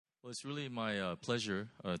It's really my pleasure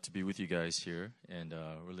to be with you guys here, and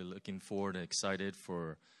really looking forward and excited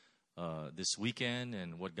for this weekend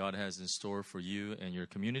and what God has in store for you and your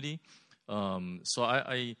community. So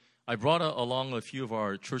I brought along a few of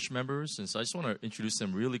our church members, and so I just want to introduce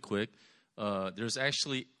them really quick. There's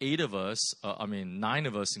actually 9 of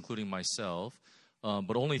us, including myself,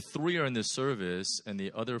 but only 3 are in this service, and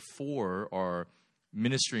the other 4 are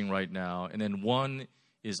ministering right now, and then 1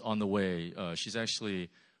 is on the way. She's actually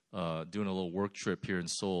doing a little work trip here in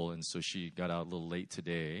Seoul, and so she got out a little late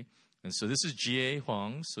today. And so this is Jie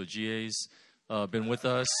Huang. So Jie's been with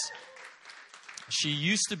us. She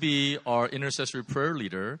used to be our intercessory prayer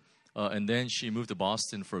leader, and then she moved to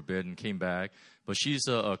Boston for a bit and came back. But she's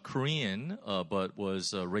a Korean, but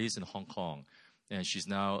was raised in Hong Kong. And she's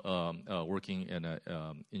now working in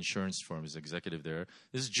an insurance firm as executive there.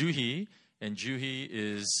 This is Juhee, and Juhee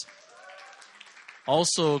is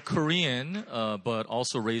also Korean, but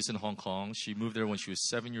also raised in Hong Kong. She moved there when she was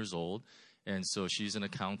 7 years old, and so she's an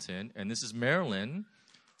accountant. And this is Marilyn,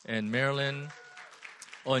 and Juhee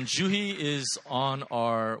is on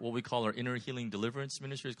what we call our inner healing deliverance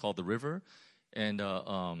ministry. It's called The River, and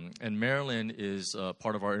Marilyn is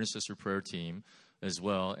part of our intercessory prayer team as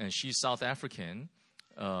well, and she's South African,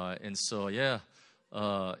 and so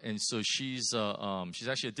she's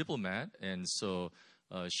actually a diplomat, and so.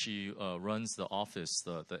 She runs the office,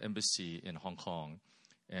 the embassy in Hong Kong.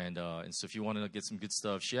 And so if you want to get some good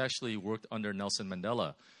stuff, she actually worked under Nelson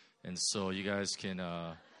Mandela. And so you guys can,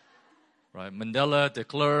 right, Mandela, de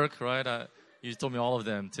Klerk, right? You told me all of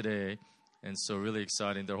them today. And so really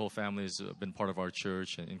exciting. Their whole family has been part of our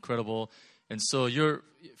church, and incredible. And so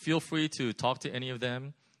feel free to talk to any of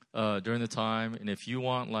them during the time. And if you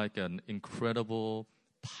want like an incredible,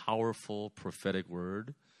 powerful, prophetic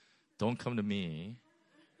word, don't come to me.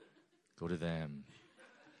 Go to them.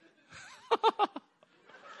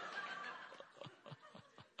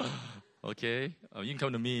 Okay? You can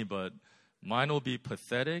come to me, but mine will be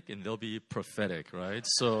pathetic and they'll be prophetic, right?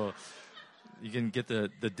 So you can get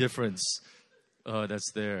the difference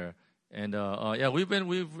that's there. And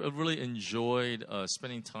we've really enjoyed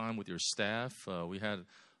spending time with your staff. We had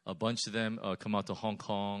a bunch of them come out to Hong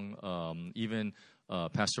Kong, even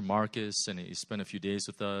Pastor Marcus, and he spent a few days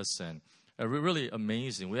with us, and really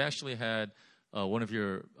amazing. We actually had one of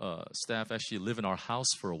your staff actually live in our house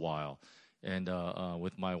for a while, and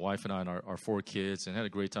with my wife and I and our 4 kids, and had a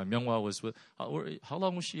great time. Myunghwa was with. How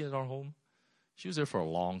long was she at our home? She was there for a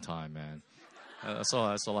long time, man. That's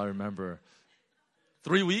all I remember.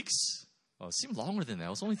 3 weeks? Oh, it seemed longer than that. It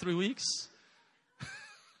was only 3 weeks.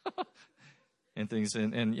 And things,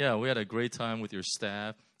 and yeah, we had a great time with your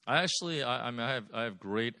staff. I have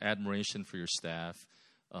great admiration for your staff.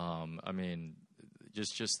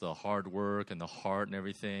 Just the hard work and the heart and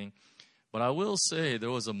everything. But I will say there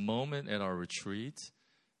was a moment at our retreat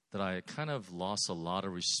that I kind of lost a lot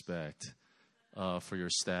of respect for your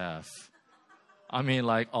staff.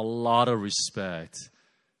 Like a lot of respect.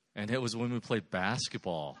 And it was when we played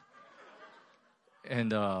basketball.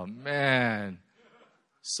 And man,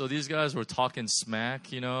 so these guys were talking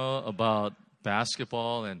smack, about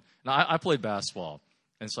basketball. And I played basketball.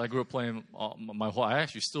 And so I grew up playing I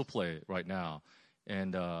actually still play right now.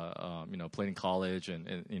 And, played in college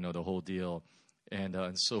and the whole deal. And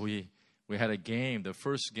so we had a game. The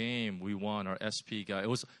first game we won, our SP guy. It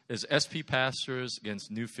was SP Pastors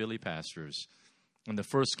against New Philly Pastors. And the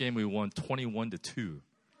first game we won 21-2.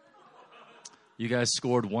 You guys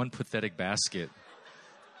scored 1 pathetic basket.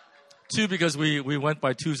 2 because we went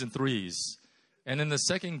by 2s and 3s. And in the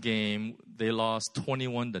second game, they lost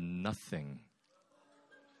 21-0.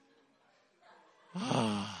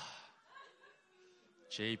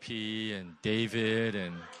 JP and David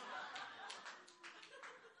and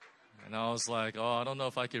I was like, I don't know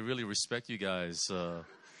if I could really respect you guys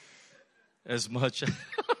as much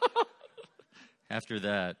after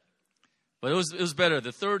that. But it was better.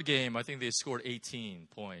 The third game, I think they scored 18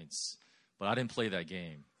 points, but I didn't play that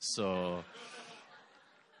game, so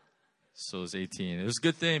it was 18. It was a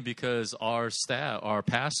good thing because our staff, our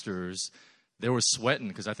pastors, they were sweating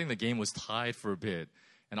because I think the game was tied for a bit.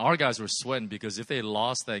 And our guys were sweating because if they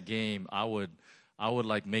lost that game, I would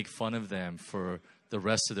like make fun of them for the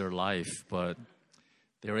rest of their life. But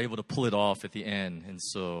they were able to pull it off at the end, and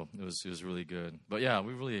so it was really good. But yeah,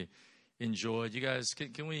 we really enjoyed. You guys,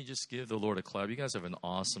 can we just give the Lord a clap? You guys have an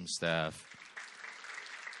awesome staff,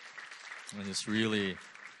 and it's really,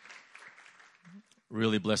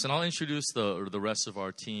 really blessed. And I'll introduce the rest of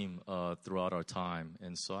our team throughout our time.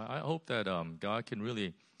 And so I hope that God can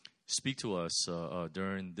really speak to us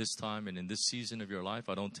during this time and in this season of your life.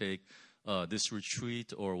 I don't take this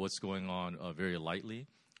retreat or what's going on very lightly.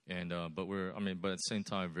 And but at the same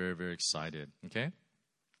time, very, very excited. Okay.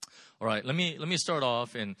 All right. Let me start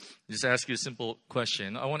off and just ask you a simple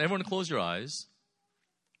question. I want everyone to close your eyes.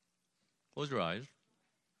 Close your eyes.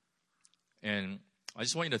 And I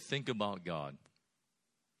just want you to think about God.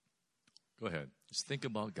 Go ahead. Just think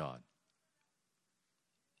about God.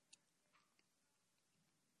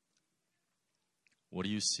 What do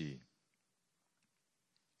you see?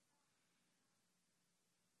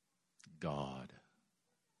 God.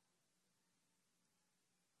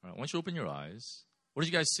 All right, once you open your eyes, what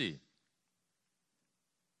did you guys see?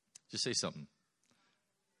 Just say something.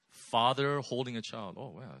 Father holding a child. Oh,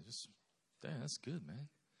 wow. That's good, man.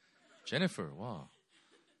 Jennifer, wow.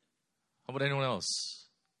 How about anyone else?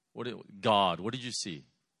 God, what did you see?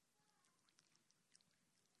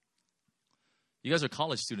 You guys are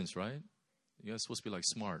college students, right? You guys are supposed to be like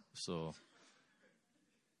smart, so.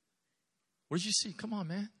 What did you see? Come on,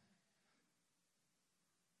 man.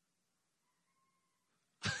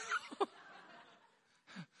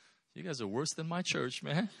 You guys are worse than my church,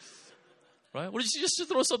 man. Right? What did you just to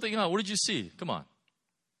throw something out? What did you see? Come on.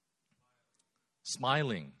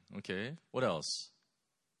 Smiling. Okay. What else?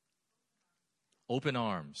 Open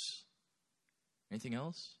arms. Anything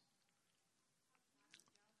else?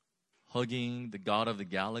 Hugging the God of the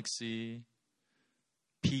galaxy.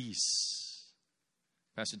 Peace.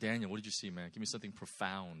 Pastor Daniel, what did you see, man? Give me something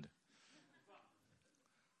profound.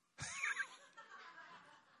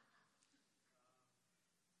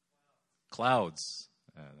 Clouds.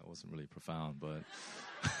 That wasn't really profound,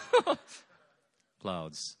 but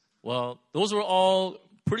clouds. Well, those were all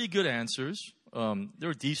pretty good answers. They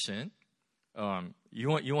were decent. You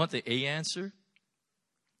want the A answer?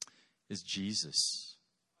 Is Jesus.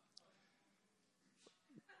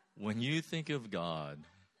 When you think of God,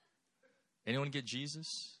 anyone get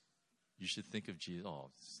Jesus? You should think of Jesus.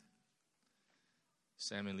 Oh,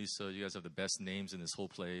 Sam and Lisa, you guys have the best names in this whole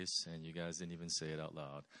place, and you guys didn't even say it out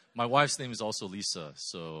loud. My wife's name is also Lisa,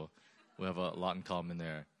 so we have a lot in common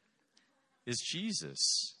there. Is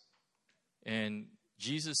Jesus. And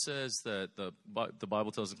Jesus says that the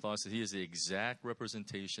Bible tells in Colossians that he is the exact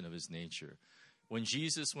representation of his nature. When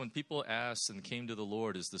people asked and came to the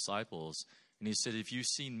Lord, his disciples, and he said, if you've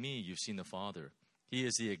seen me, you've seen the Father. He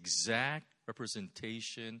is the exact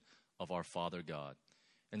representation of our Father God.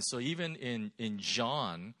 And so even in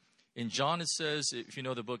John it says, if you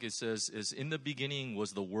know the book, it says, is in the beginning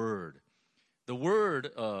was the Word. The word,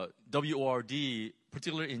 W-O-R-D,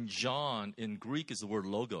 particularly in John, in Greek, is the word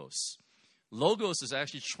logos. Logos is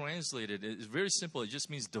actually translated, it's very simple, it just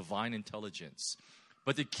means divine intelligence.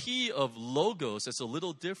 But the key of logos, that's a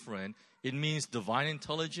little different, it means divine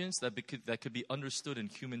intelligence that could be understood in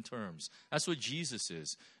human terms. That's what Jesus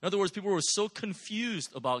is. In other words, people were so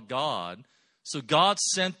confused about God, so God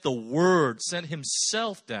sent the Word, sent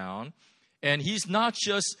himself down, and he's not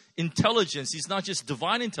just intelligence, he's not just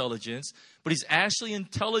divine intelligence, but he's actually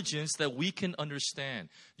intelligence that we can understand.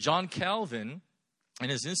 John Calvin, in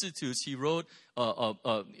his institutes, he wrote a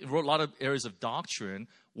lot of areas of doctrine.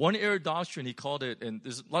 One area of doctrine, he called it, and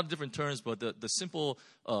there's a lot of different terms, but the simple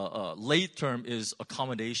lay term is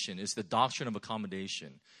accommodation. It's the doctrine of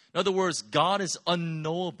accommodation. In other words, God is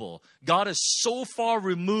unknowable. God is so far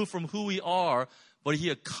removed from who we are, but he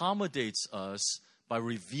accommodates us by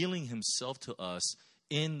revealing himself to us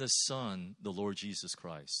in the Son, the Lord Jesus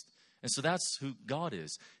Christ. And so that's who God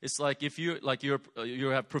is. It's like if you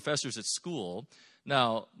have professors at school.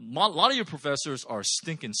 Now, a lot of your professors are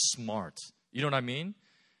stinking smart. You know what I mean?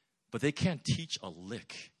 But they can't teach a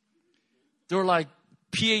lick. They're like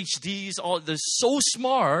PhDs. They're so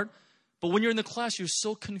smart. But when you're in the class, you're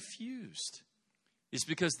so confused. It's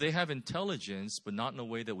because they have intelligence, but not in a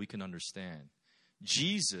way that we can understand.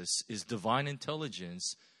 Jesus is divine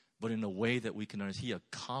intelligence, but in a way that we can understand. He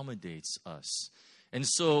accommodates us. And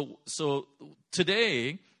so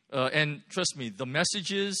today, and trust me, the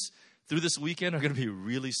messages through this weekend are going to be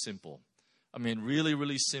really simple. I mean, really,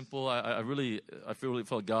 really simple. I really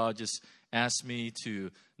felt God just asked me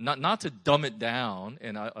to not to dumb it down,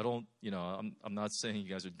 and I don't, I'm not saying you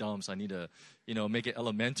guys are dumb, so I need to, make it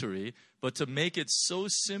elementary, but to make it so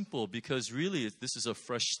simple, because really this is a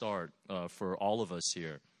fresh start for all of us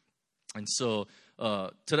here. And so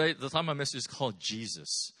today, the time of my message is called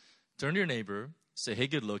Jesus. Turn to your neighbor, say, hey,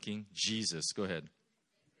 good looking, Jesus. Go ahead.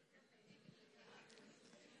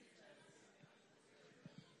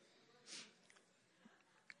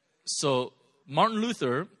 So Martin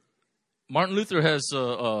Luther has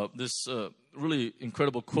this really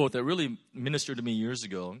incredible quote that really ministered to me years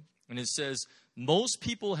ago. And it says, most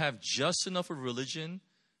people have just enough of religion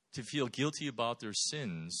to feel guilty about their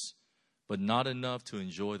sins, but not enough to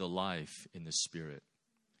enjoy the life in the Spirit.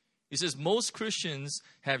 He says most Christians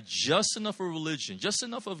have just enough of religion, just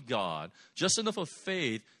enough of God, just enough of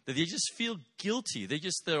faith that they just feel guilty.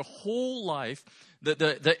 Their whole life,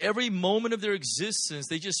 every moment of their existence,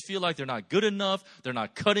 they just feel like they're not good enough, they're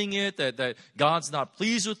not cutting it, that God's not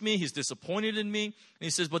pleased with me, He's disappointed in me. And he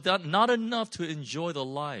says, but not enough to enjoy the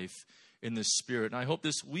life in the Spirit. And I hope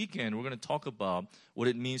this weekend we're going to talk about what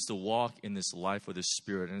it means to walk in this life with the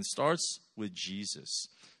Spirit. And it starts with Jesus.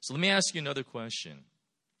 So let me ask you another question.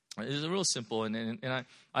 It's real simple, and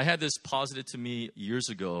I had this posited to me years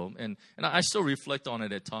ago, and I still reflect on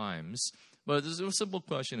it at times. But this a simple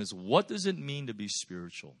question is, what does it mean to be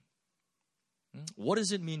spiritual? What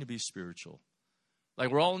does it mean to be spiritual?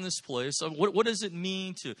 Like, we're all in this place. So what does it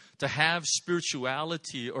mean to have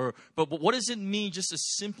spirituality? But what does it mean just to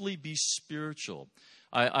simply be spiritual?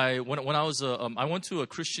 When I was I went to a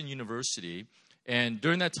Christian university, and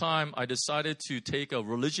during that time, I decided to take a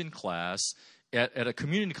religion class at a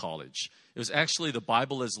community college. It was actually the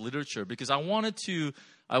Bible as literature, because I wanted to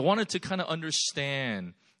kind of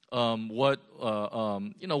understand what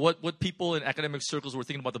people in academic circles were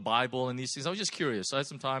thinking about the Bible and these things. I was just curious. So I had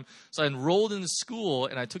some time. So I enrolled in the school,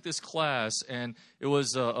 and I took this class, and it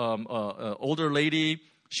was an older lady.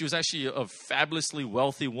 She was actually a fabulously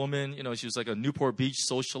wealthy woman. She was like a Newport Beach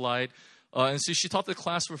socialite. And so she taught the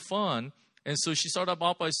class for fun. And so she started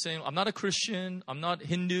out by saying, I'm not a Christian, I'm not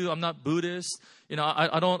Hindu, I'm not Buddhist.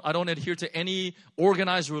 I don't adhere to any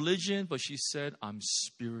organized religion, but she said, I'm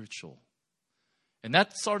spiritual. And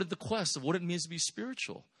that started the quest of what it means to be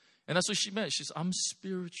spiritual. And that's what she meant. She said, I'm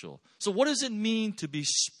spiritual. So what does it mean to be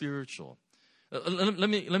spiritual? Let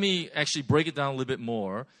me actually break it down a little bit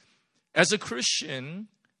more. As a Christian,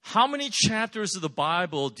 how many chapters of the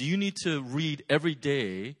Bible do you need to read every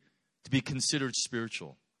day to be considered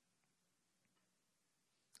spiritual?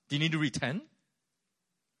 Do you need to read 10?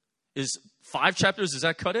 Is 5 chapters, does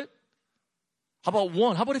that cut it? How about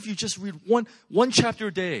 1? How about if you just read one chapter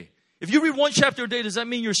a day? If you read 1 chapter a day, does that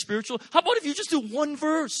mean you're spiritual? How about if you just do 1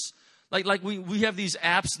 verse? Like we have these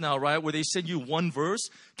apps now, right, where they send you 1 verse.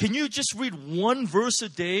 Can you just read 1 verse a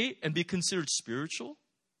day and be considered spiritual?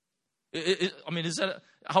 Is that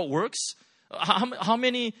how it works? How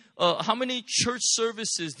many church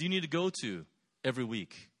services do you need to go to every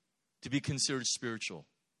week to be considered spiritual?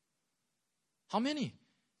 How many?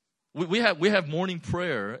 We have morning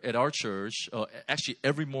prayer at our church, actually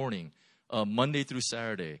every morning, Monday through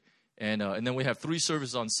Saturday, and then we have 3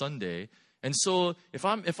 services on Sunday. And so if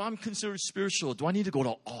I'm considered spiritual, do I need to go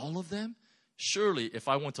to all of them? Surely, if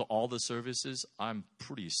I went to all the services, I'm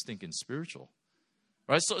pretty stinking spiritual,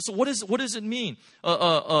 right? So what does it mean?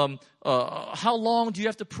 How long do you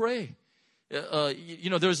have to pray?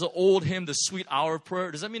 There's the old hymn, the sweet hour of prayer.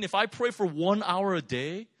 Does that mean if I pray for 1 hour a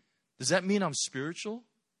day, does that mean I'm spiritual?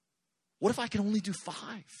 What if I can only do 5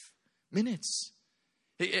 minutes?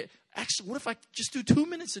 Actually, what if I just do 2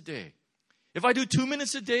 minutes a day? If I do 2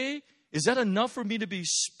 minutes a day, is that enough for me to be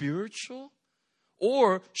spiritual?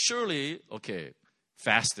 Or surely,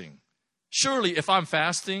 fasting. Surely if I'm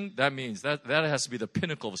fasting, that means that has to be the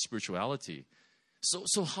pinnacle of spirituality.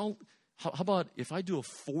 So how about if I do a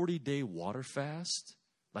 40-day water fast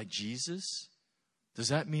like Jesus? Does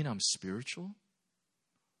that mean I'm spiritual?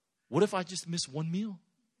 What if I just miss 1 meal?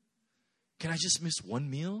 Can I just miss 1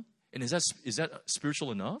 meal? And is that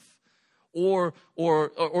spiritual enough? Or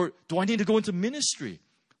do I need to go into ministry?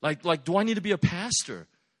 Like do I need to be a pastor?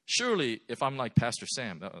 Surely, if I'm like Pastor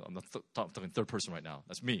Sam, I'm talking third person right now.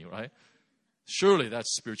 That's me, right? Surely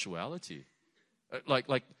that's spirituality.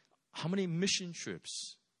 Like how many mission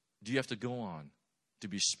trips do you have to go on to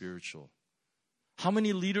be spiritual? How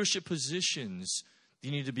many leadership positions do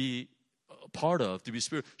you need to be a part of to be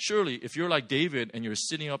spiritual? Surely, if you're like David and you're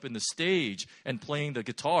sitting up in the stage and playing the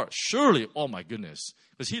guitar, surely, oh my goodness,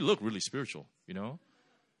 because he looked really spiritual,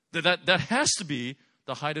 That has to be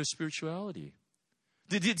the height of spirituality.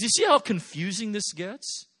 Do you see how confusing this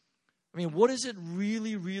gets? What does it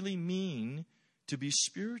really, really mean to be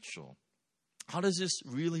spiritual? How does this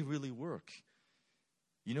really, really work?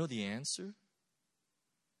 You know the answer?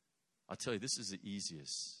 I'll tell you, this is the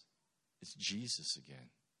easiest. It's Jesus again.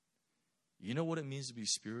 You know what it means to be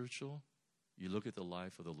spiritual? You look at the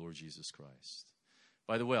life of the Lord Jesus Christ.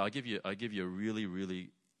 By the way, I'll give you a really, really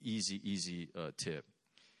easy tip.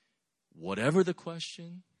 Whatever the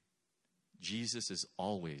question, Jesus is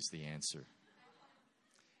always the answer.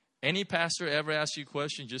 Any pastor ever asks you a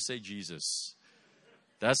question, just say Jesus.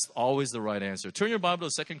 That's always the right answer. Turn your Bible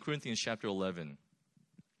to 2 Corinthians chapter 11.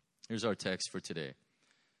 Here's our text for today.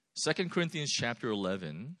 2 Corinthians chapter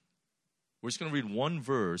 11. We're just going to read 1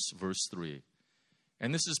 verse, verse 3.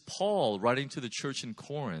 And this is Paul writing to the church in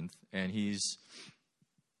Corinth, and he's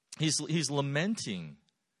he's lamenting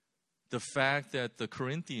the fact that the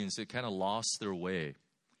Corinthians had kind of lost their way.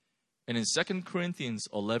 And in 2 Corinthians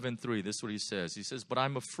 11:3, this is what he says. He says, "But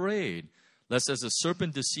I'm afraid, lest as the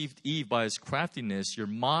serpent deceived Eve by his craftiness, your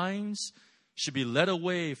minds should be led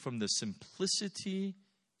away from the simplicity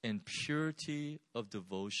and purity of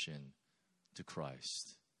devotion to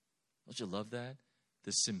Christ." Don't you love that?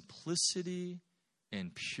 The simplicity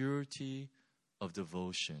and purity of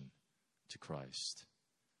devotion to Christ.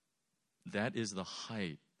 That is the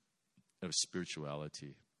height of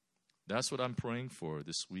spirituality. That's what I'm praying for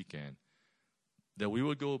this weekend. That we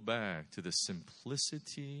would go back to the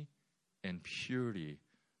simplicity and purity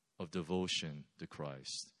of devotion to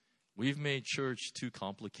Christ. We've made church too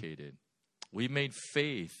complicated. We've made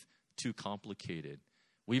faith too complicated.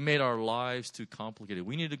 We made our lives too complicated.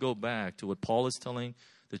 We need to go back to what Paul is telling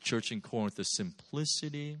the church in Corinth, the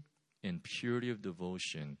simplicity and purity of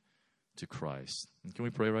devotion to Christ. And can we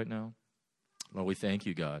pray right now? Lord, we thank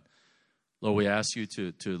you, God. Lord, we ask you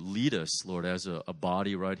to lead us, Lord, as a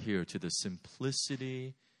body right here to the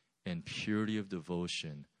simplicity and purity of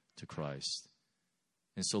devotion to Christ.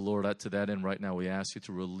 And so, Lord, to that end right now, we ask you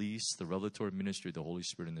to release the revelatory ministry of the Holy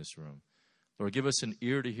Spirit in this room. Lord, give us an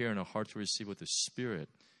ear to hear and a heart to receive what the Spirit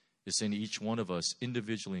is saying to each one of us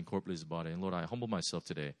individually and corporately as a body. And Lord, I humble myself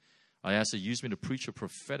today. I ask that you use me to preach a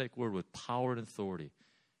prophetic word with power and authority.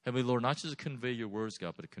 Heavenly Lord, not just to convey your words,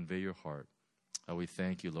 God, but to convey your heart. We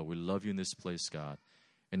thank you, Lord. We love you in this place, God.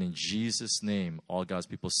 And in Jesus' name, all God's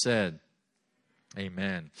people said,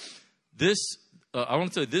 amen. I want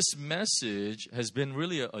to tell you, this message has been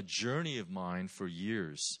really a journey of mine for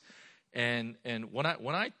years. And when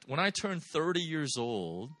I turned 30 years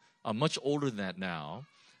old, I'm much older than that now,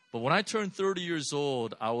 but when I turned 30 years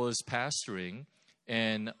old, I was pastoring,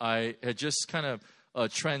 and I had just kind of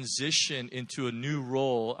transitioned into a new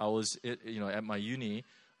role. I was at my uni.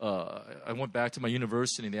 I went back to my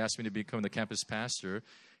university, and they asked me to become the campus pastor.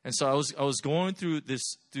 And so I was going through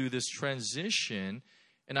this transition,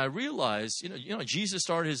 and I realized, Jesus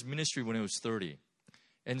started his ministry when he was 30.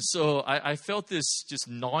 And so I felt this just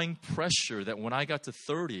gnawing pressure that when I got to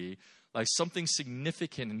 30, like something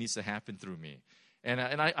significant needs to happen through me. And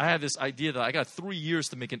I had this idea that I got 3 years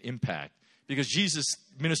to make an impact because Jesus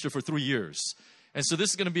ministered for 3 years. And so this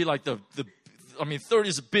is going to be like 30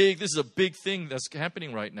 is this is a big thing that's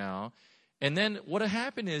happening right now. And then what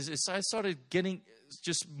happened is I started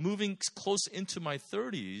moving close into my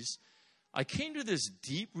 30s. I came to this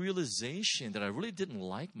deep realization that I really didn't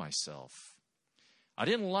like myself. I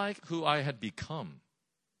didn't like who I had become.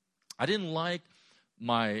 I didn't like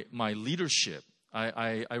my leadership.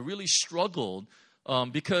 I really struggled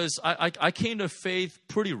because I came to faith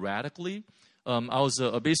pretty radically. I was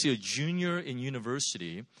basically a junior in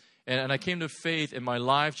university. And I came to faith, and my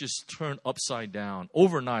life just turned upside down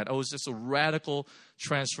overnight. I was just a radical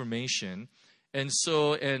transformation. And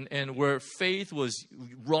so, and where faith was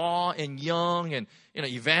raw and young, and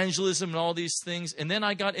evangelism and all these things. And then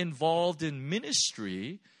I got involved in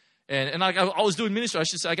ministry, and I was doing ministry. I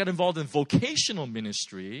should say I got involved in vocational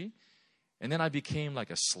ministry, and then I became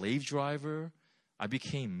like a slave driver. I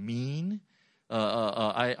became mean.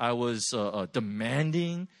 I was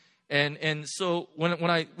demanding. And so when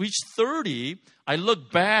I reached 30, I look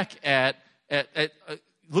back at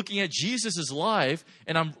looking at Jesus' life,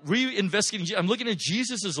 and I'm reinvestigating. I'm looking at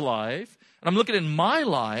Jesus' life, and I'm looking at my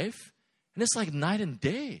life, and it's like night and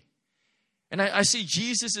day. And I see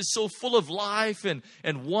Jesus is so full of life and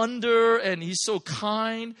wonder, and he's so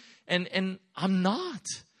kind, and I'm not.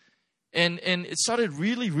 And it started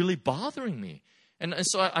really, really bothering me. And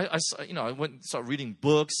so I went and started reading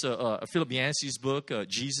books. Philip Yancey's book,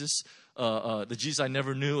 Jesus, the Jesus I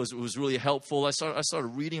Never Knew, was really helpful. I started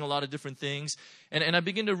reading a lot of different things, and I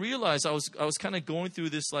began to realize I was kind of going through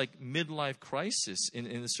this like midlife crisis in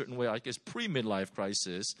a certain way, I guess pre-midlife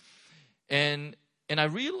crisis, and I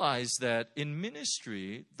realized that in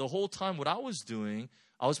ministry, the whole time what I was doing,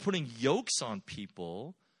 I was putting yokes on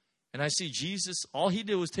people, and I see Jesus. All he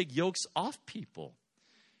did was take yokes off people.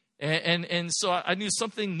 And so I knew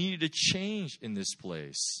something needed to change in this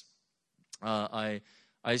place. I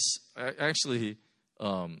actually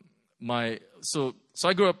so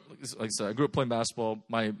I grew up, like I said, I grew up playing basketball.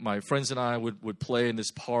 My friends and I would play in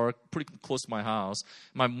this park pretty close to my house.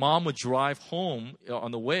 My mom would drive home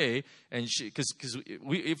on the way, and because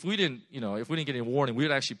if we didn't get any warning, we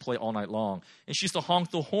would actually play all night long. And she used to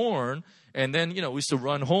honk the horn, and then we used to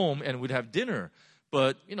run home and we'd have dinner.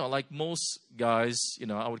 But, like most guys,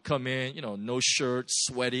 I would come in, no shirt,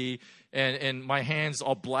 sweaty, and my hands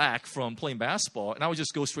all black from playing basketball. And I would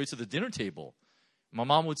just go straight to the dinner table. My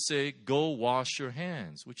mom would say, go wash your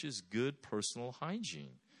hands, which is good personal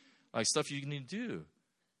hygiene. like stuff you need to do.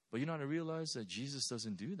 But you know to realize that Jesus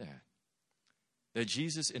doesn't do that. That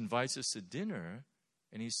Jesus invites us to dinner,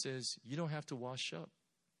 and he says, you don't have to wash up.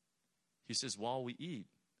 He says, while we eat,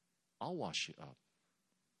 I'll wash you up.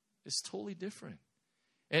 It's totally different.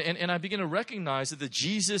 And I begin to recognize that the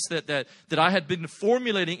Jesus that I had been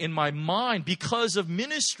formulating in my mind because of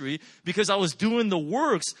ministry, because I was doing the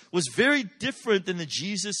works, was very different than the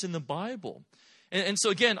Jesus in the Bible. And so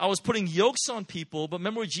again, I was putting yokes on people, but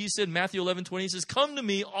remember what Jesus said in Matthew 11:20, he says, come to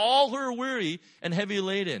me, all who are weary and heavy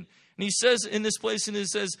laden. And he says in this place, and he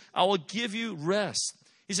says, I will give you rest.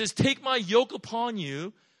 He says, take my yoke upon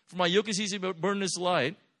you, for my yoke is easy, but burden is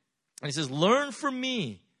light. And he says, learn from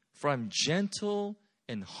me, for I'm gentle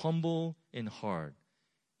and humble in heart,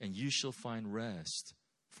 and you shall find rest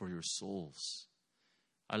for your souls.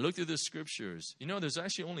 I looked at the scriptures. You know, there's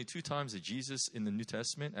actually only 2 times that Jesus in the New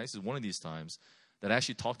Testament, actually one of these times, that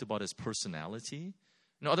actually talked about his personality.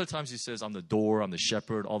 You know, other times he says, I'm the door, I'm the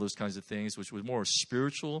shepherd, all those kinds of things, which was more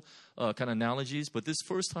spiritual kind of analogies. But this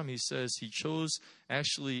first time he says he chose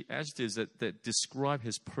actually adjectives that describe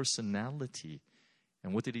his personality.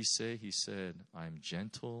 And what did he say? He said, I'm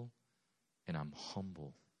gentle and I'm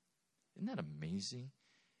humble. Isn't that amazing?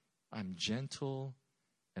 I'm gentle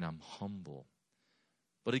and I'm humble.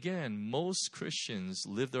 But again, most Christians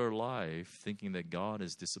live their life thinking that God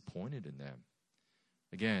is disappointed in them.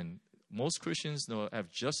 Again, most Christians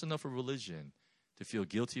have just enough of religion to feel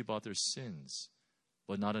guilty about their sins,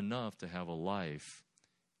 but not enough to have a life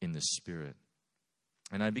in the Spirit.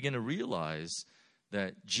 And I begin to realize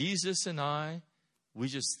that Jesus and I, we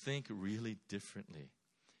just think really differently.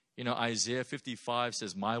 You know, Isaiah 55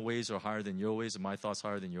 says, my ways are higher than your ways and my thoughts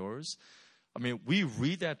higher than yours. I mean, we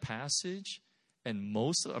read that passage and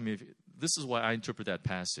this is why I interpret that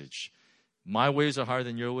passage. My ways are higher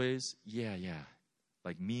than your ways. Yeah.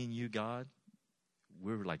 Like me and you, God,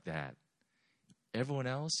 we're like that. Everyone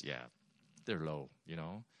else, yeah, they're low, you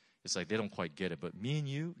know. It's like they don't quite get it. But me and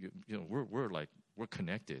you know, we're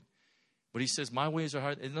connected. But he says, my ways are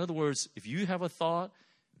higher. In other words, if you have a thought,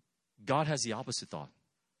 God has the opposite thought.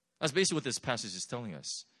 That's basically what this passage is telling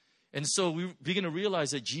us. And so we begin to realize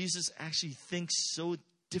that Jesus actually thinks so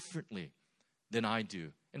differently than I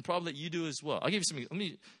do. And probably that you do as well. I'll give you something.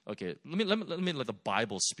 Let me let the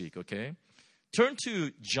Bible speak, okay? Turn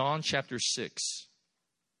to John chapter 6.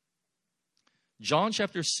 John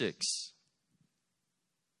chapter 6.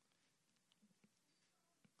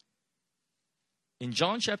 In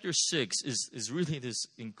John chapter 6 is really this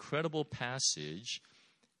incredible passage.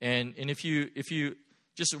 And if you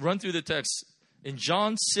just run through the text, in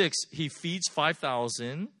John 6, he feeds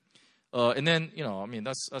 5,000. And then, you know, I mean,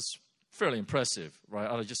 that's fairly impressive, right?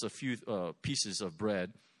 Out of just a few pieces of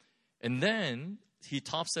bread. And then he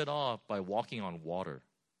tops it off by walking on water.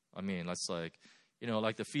 I mean, that's like, you know,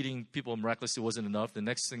 like the feeding people miraculously wasn't enough. The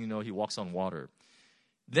next thing you know, he walks on water.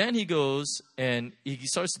 Then he goes and he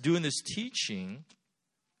starts doing this teaching.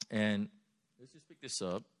 And let's just pick this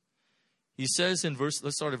up. He says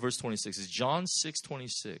let's start at verse 26. It's John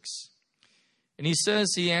 6:26. And he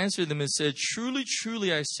says, he answered them and said, truly,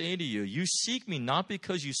 truly, I say to you, you seek me not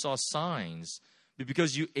because you saw signs, but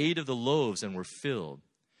because you ate of the loaves and were filled.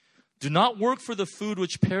 Do not work for the food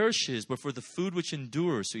which perishes, but for the food which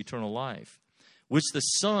endures to eternal life, which the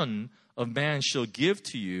Son of Man shall give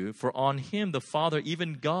to you, for on him the Father,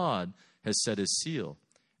 even God, has set his seal.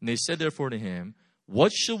 And they said therefore to him,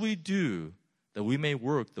 what shall we do that we may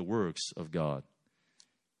work the works of God?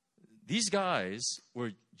 These guys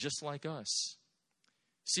were just like us.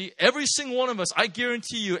 See, every single one of us, I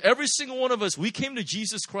guarantee you, every single one of us, we came to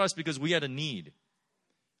Jesus Christ because we had a need.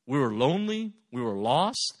 We were lonely. We were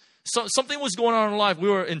lost. So, something was going on in our life. We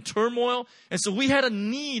were in turmoil. And so we had a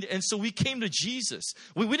need. And so we came to Jesus.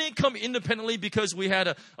 We didn't come independently because we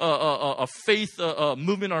had a faith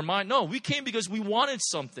movement in our mind. No, we came because we wanted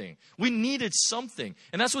something. We needed something.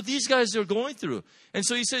 And that's what these guys are going through. And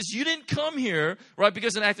so he says, you didn't come here, right,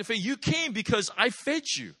 because of an act of faith. You came because I fed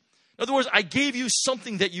you. In other words, I gave you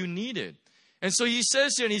something that you needed. And so he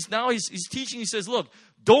says here, and he's teaching, he says, look,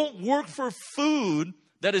 don't work for food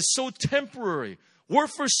that is so temporary. Work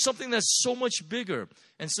for something that's so much bigger.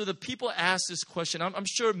 And so the people ask this question. I'm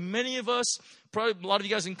sure many of us, probably a lot of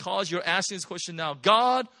you guys in college, you're asking this question now.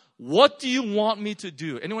 God, what do you want me to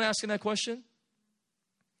do? Anyone asking that question?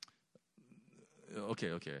 Okay.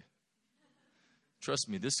 Trust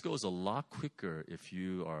me, this goes a lot quicker if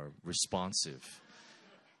you are responsive.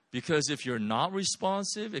 Because if you're not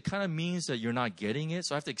responsive, it kind of means that you're not getting it.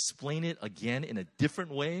 So I have to explain it again in a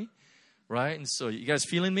different way, right? And so you guys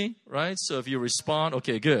feeling me, right? So if you respond,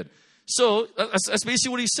 okay, good. So that's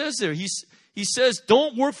basically what he says there. He says,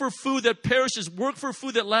 don't work for food that perishes, work for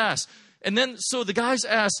food that lasts. And then, so the guys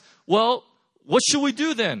ask, well, what should we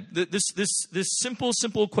do then? This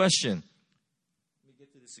simple question. Let me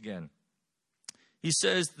get to this again. He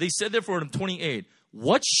says, they said therefore in 28,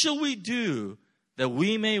 what shall we do that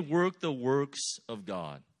we may work the works of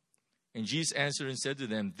God? And Jesus answered and said to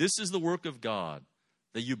them, this is the work of God,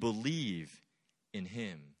 that you believe in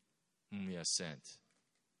him whom he has sent.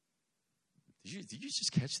 Did you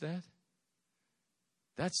just catch that?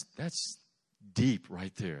 That's deep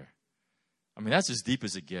right there. I mean, that's as deep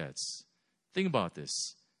as it gets. Think about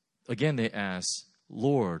this. Again, they ask,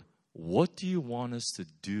 Lord, what do you want us to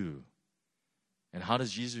do? And how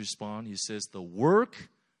does Jesus respond? He says, the work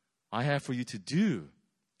I have for you to do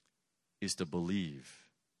is to believe.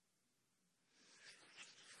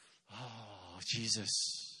 Oh,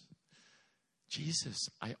 Jesus,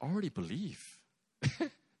 I already believe.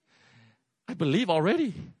 I believe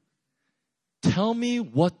already. Tell me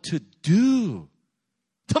what to do.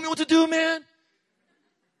 Tell me what to do, man.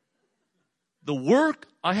 The work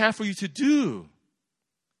I have for you to do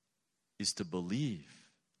is to believe.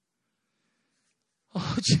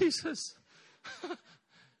 Oh, Jesus.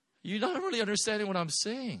 You're not really understanding what I'm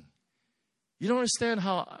saying. You don't understand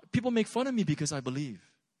how people make fun of me because I believe.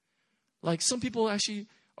 Like some people actually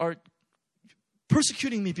are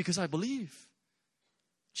persecuting me because I believe.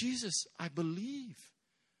 Jesus, I believe.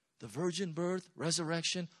 The virgin birth,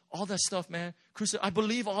 resurrection, all that stuff, man. I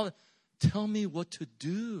believe all that. Tell me what to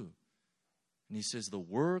do. And he says, the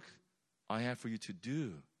work I have for you to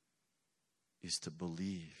do is to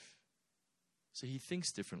believe. So he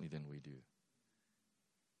thinks differently than we do.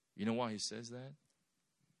 You know why he says that?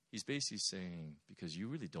 He's basically saying, because you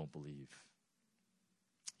really don't believe.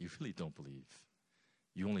 You really don't believe.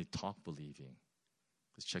 You only talk believing.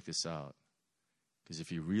 Let's check this out. Because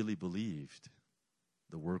if you really believed,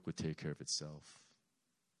 the work would take care of itself.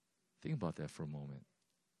 Think about that for a moment.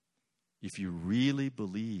 If you really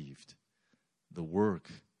believed, the work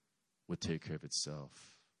would take care of itself.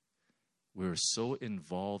 We're so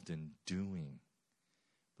involved in doing.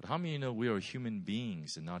 But how many of you know we are human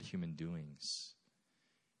beings and not human doings?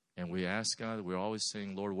 And we ask God, we're always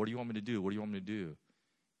saying, Lord, what do you want me to do? What do you want me to do?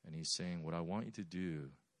 And he's saying, what I want you to do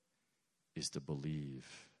is to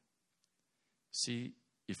believe. See,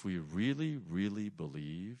 if we really, really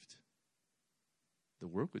believed, the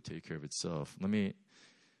work would take care of itself.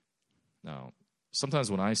 Now, sometimes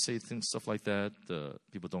when I say stuff like that,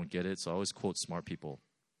 people don't get it, so I always quote smart people.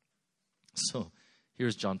 So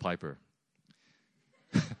here's John Piper.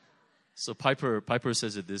 So Piper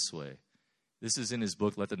says it this way. This is in his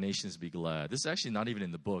book, Let the Nations Be Glad. This is actually not even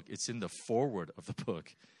in the book. It's in the foreword of the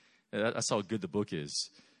book. That's how good the book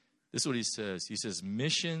is. This is what he says. He says,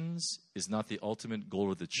 missions is not the ultimate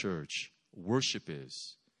goal of the church. Worship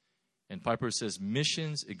is. And Piper says,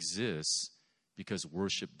 missions exists because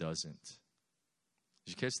worship doesn't.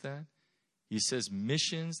 Did you catch that? He says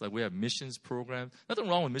missions, like we have missions programs. Nothing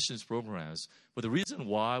wrong with missions programs. But the reason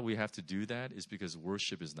why we have to do that is because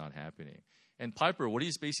worship is not happening. And Piper, what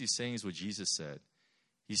he's basically saying is what Jesus said.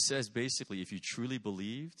 He says basically, if you truly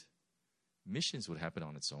believed, missions would happen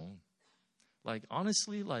on its own. Like,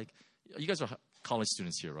 honestly, like, you guys are college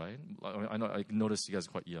students here, right? I know. I noticed you guys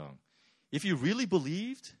are quite young. If you really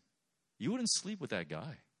believed, you wouldn't sleep with that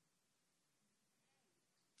guy.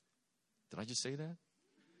 Did I just say that?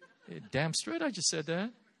 Yeah, damn straight I just said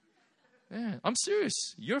that. Man, I'm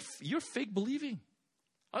serious. You're fake believing.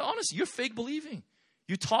 Honestly, you're fake believing.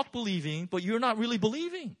 You talk believing, but you're not really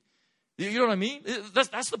believing. You know what I mean?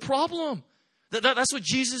 That's the problem. That's what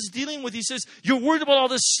Jesus is dealing with. He says, you're worried about all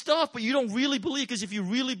this stuff, but you don't really believe. Because if you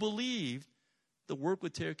really believed, the work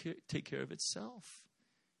would take care of itself.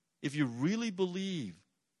 If you really believe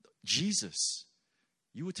Jesus,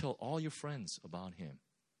 you would tell all your friends about him.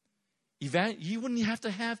 You wouldn't have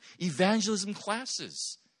to have evangelism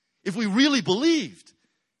classes if we really believed.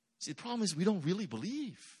 See, the problem is we don't really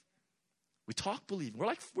believe. We talk believe.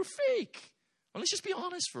 We're fake. Well, let's just be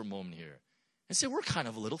honest for a moment here and say we're kind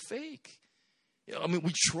of a little fake. I mean,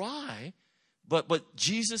 we try, but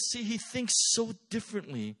Jesus, see, he thinks so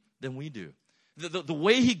differently than we do. The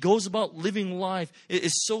way he goes about living life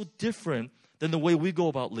is so different than the way we go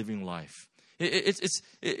about living life. I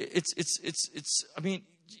mean,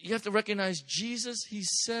 you have to recognize Jesus, he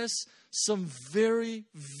says some very,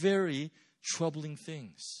 very troubling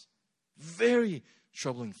things. Very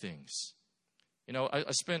troubling things. You know,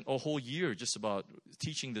 I spent a whole year just about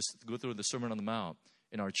teaching this, go through the Sermon on the Mount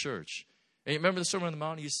in our church. And you remember the Sermon on the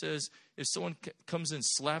Mount? He says, if someone comes and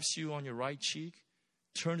slaps you on your right cheek,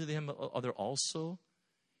 turn to him other also.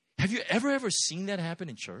 Have you ever seen that happen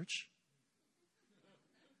in church?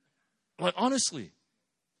 Like, honestly.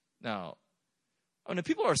 Now, when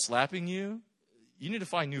people are slapping you, you need to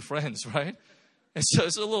find new friends, right? And so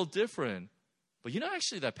it's a little different. But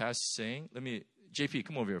actually that passage is saying, JP,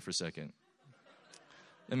 come over here for a second.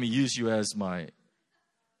 Let me use you as my...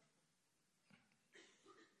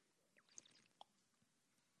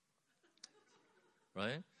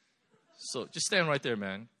 Right? So just stand right there,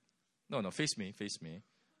 man. No, face me.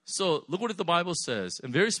 So look what the Bible says.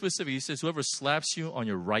 And very specific, he says, whoever slaps you on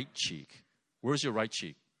your right cheek. Where's your right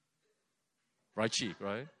cheek? Right cheek,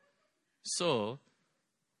 right? So,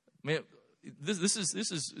 man, this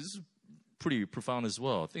is pretty profound as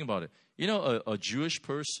well. Think about it. A Jewish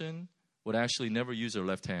person would actually never use their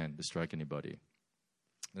left hand to strike anybody.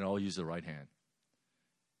 They'll all use their right hand.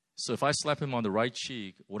 So if I slap him on the right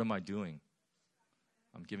cheek, what am I doing?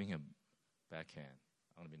 I'm giving him backhand.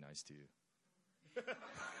 I want to be nice to you.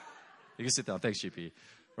 You can sit down. Thanks, JP.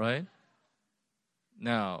 Right?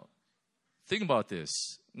 Now, think about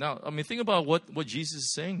this. Think about what Jesus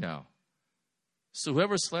is saying now. So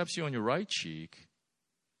whoever slaps you on your right cheek,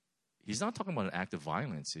 he's not talking about an act of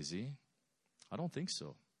violence, is he? I don't think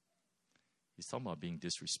so. He's talking about being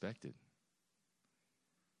disrespected.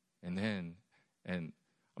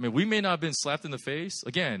 We may not have been slapped in the face.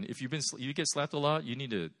 Again, if you get slapped a lot, you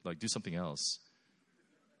need to do something else.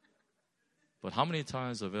 But how many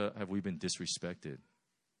times have we been disrespected?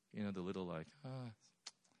 The little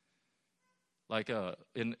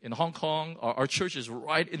in Hong Kong, our church is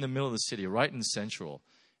right in the middle of the city, right in Central.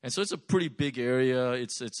 And so it's a pretty big area.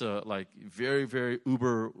 It's very, very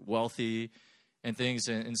uber wealthy and things.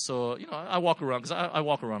 And so, I walk around, because I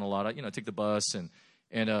walk around a lot. I take the bus and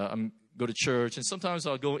go to church. And sometimes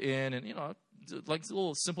I'll go in and, it's a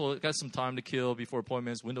little simple. Got some time to kill before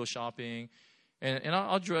appointments, window shopping. And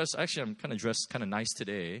I'll dress. Actually, I'm kind of dressed kind of nice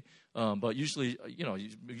today. But usually,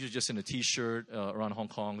 you're just in a T-shirt around Hong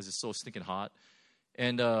Kong because it's so stinking hot.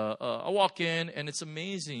 And I walk in, and it's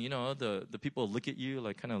amazing. The people look at you,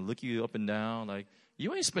 kind of look you up and down.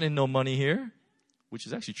 You ain't spending no money here, which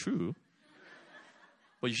is actually true.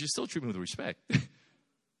 But you should still treat me with respect.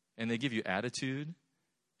 And they give you attitude.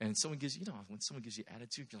 And when someone gives you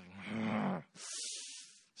attitude, you're like,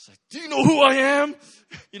 it's like, do you know who I am?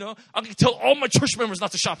 I can tell all my church members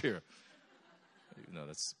not to shop here.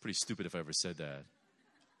 That's pretty stupid if I ever said that.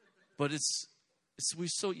 But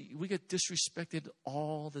we get disrespected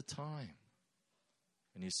all the time.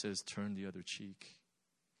 And he says, turn the other cheek.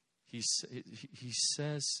 He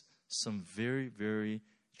says some very, very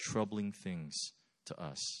troubling things to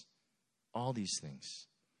us. All these things.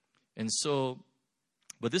 And so,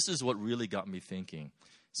 but this is what really got me thinking.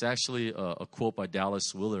 It's actually a quote by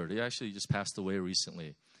Dallas Willard. He actually just passed away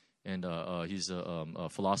recently. And he's a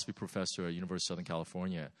philosophy professor at University of Southern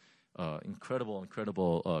California. Incredible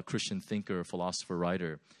Christian thinker, philosopher,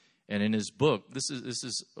 writer. And in his book, this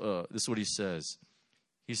is what he says.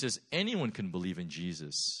 He says, anyone can believe in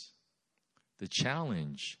Jesus. The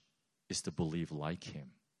challenge is to believe like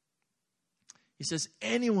him. He says,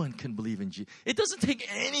 anyone can believe in Jesus. It doesn't take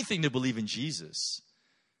anything to believe in Jesus.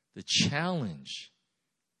 The challenge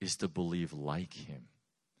is to believe like him.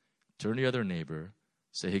 Turn to the other neighbor.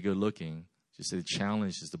 Say, hey, good looking. Just say the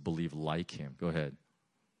challenge is to believe like him. Go ahead.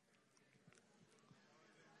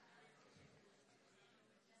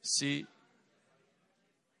 See,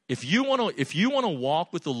 if you want to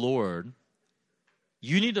walk with the Lord,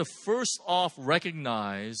 you need to first off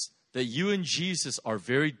recognize that you and Jesus are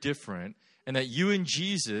very different, and that you and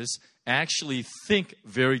Jesus actually think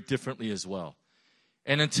very differently as well.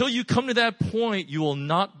 And until you come to that point, you will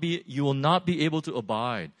not be able to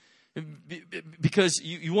abide. Because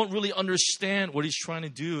you won't really understand what he's trying to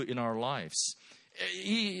do in our lives.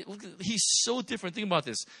 He's so different. Think about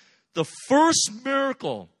this. The first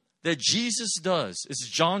miracle that Jesus does is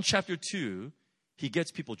John chapter 2. He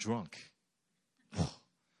gets people drunk.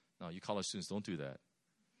 No, you college students, don't do that.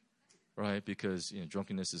 Right? Because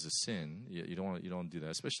drunkenness is a sin. You don't do that.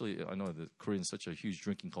 Especially, I know that Korea is such a huge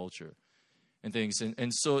drinking culture and things.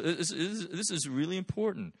 And so this is really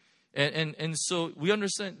important. And so we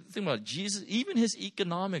understand, think about it, Jesus, even his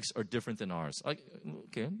economics are different than ours.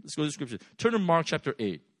 Okay, let's go to the scripture. Turn to Mark chapter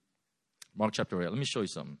 8. Mark chapter 8. Let me show you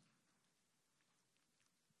something.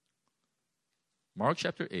 Mark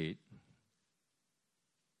chapter 8.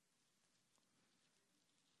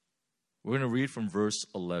 We're going to read from verse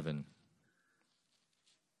 11.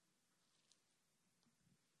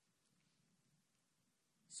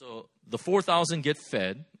 So the 4,000 get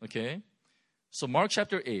fed, okay? So Mark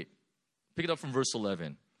chapter 8. Pick it up from verse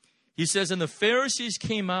 11. He says, and the Pharisees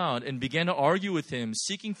came out and began to argue with him,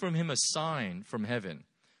 seeking from him a sign from heaven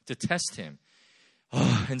to test him.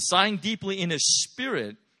 And sighing deeply in his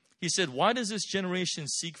spirit, He said, why does this generation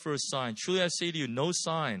seek for a sign? Truly I say to you, no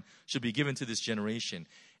sign should be given to this generation.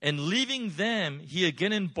 And leaving them, he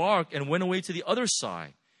again embarked and went away to the other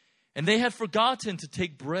side. And they had forgotten to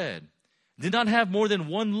take bread, did not have more than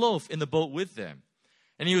one loaf in the boat with them.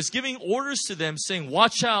 And he was giving orders to them, saying,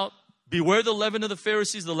 watch out, beware the leaven of the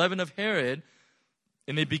Pharisees, the leaven of Herod.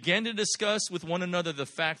 And they began to discuss with one another the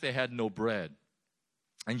fact they had no bread.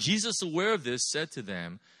 And Jesus, aware of this, said to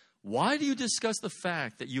them, why do you discuss the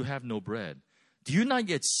fact that you have no bread? Do you not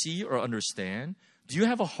yet see or understand? Do you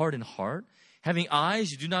have a hardened heart? Having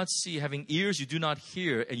eyes you do not see, having ears you do not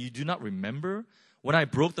hear, and you do not remember? When I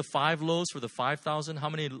broke the 5 loaves for the 5,000, how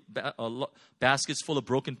many baskets full of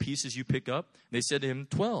broken pieces you pick up? They said to him,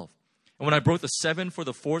 12. And when I broke the 7 for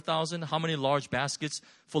the 4,000, how many large baskets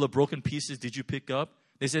full of broken pieces did you pick up?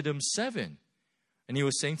 They said to him, 7. And he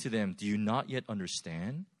was saying to them, do you not yet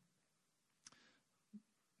understand?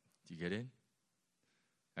 Do you get it?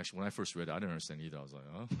 Actually, when I first read it, I didn't understand either. I was like,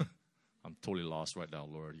 oh, I'm totally lost right now,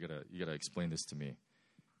 Lord. You gotta explain this to me.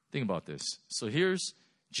 Think about this. So here's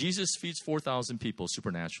Jesus feeds 4,000 people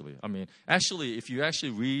supernaturally. I mean, actually, if you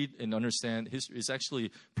actually read and understand history, it's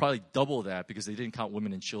actually probably double that because they didn't count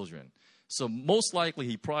women and children. So most likely,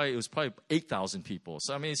 it was probably 8,000 people.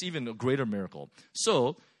 So I mean, it's even a greater miracle.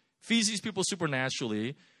 So feeds these people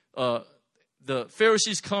supernaturally. The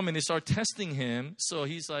Pharisees come and they start testing him. So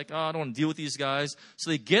he's like, I don't want to deal with these guys.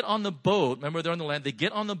 So they get on the boat. Remember, they're on the land. They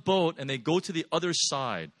get on the boat and they go to the other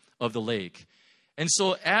side of the lake. And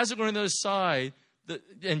so as they're going to the other side,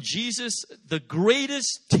 and Jesus, the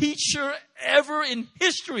greatest teacher ever in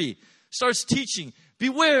history, starts teaching.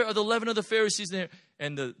 Beware of the leaven of the Pharisees.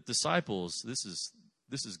 And the disciples, this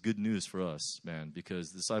is good news for us, man,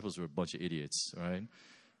 because the disciples were a bunch of idiots, right?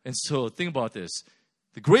 And so think about this.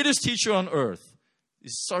 The greatest teacher on earth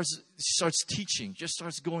starts teaching, just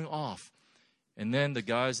starts going off. And then the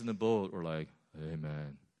guys in the boat are like, hey,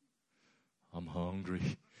 man, I'm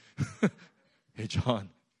hungry. Hey, John,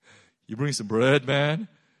 you bring some bread, man?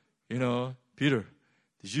 You know, Peter,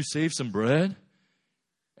 did you save some bread?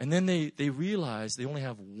 And then they realize they only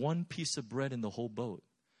have one piece of bread in the whole boat.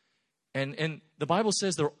 And the Bible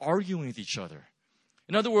says they're arguing with each other.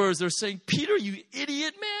 In other words, they're saying, Peter, you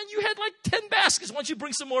idiot, man, you had like 10 baskets. Why don't you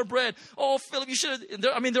bring some more bread? Oh, Philip, you should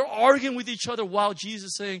have. They're arguing with each other while Jesus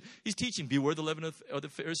is saying, he's teaching, beware the leaven of the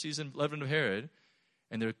Pharisees and leaven of Herod.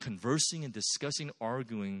 And they're conversing and discussing,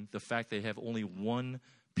 arguing the fact they have only one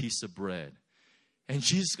piece of bread. And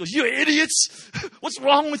Jesus goes, you idiots, what's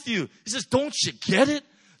wrong with you? He says, don't you get it?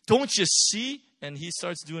 Don't you see? And he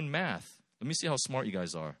starts doing math. Let me see how smart you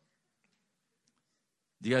guys are.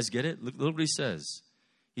 Do you guys get it? Look what he says.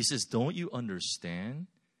 He says, don't you understand?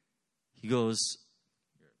 He goes,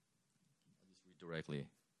 here, I'll just read directly.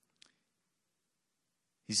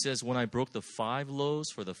 He says, when I broke the 5 loaves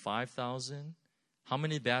for the 5,000, how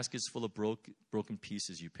many baskets full of broken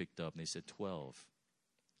pieces you picked up? And they said 12.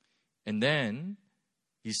 And then,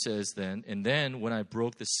 he says and then when I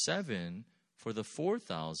broke the 7 for the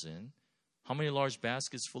 4,000, how many large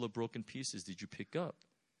baskets full of broken pieces did you pick up?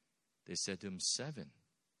 They said to him, 7.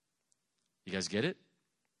 You guys get it?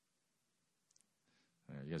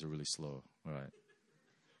 You guys are really slow. All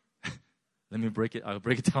right. I'll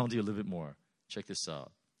break it down to you a little bit more. Check this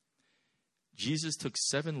out. Jesus took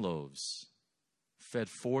 7 loaves, fed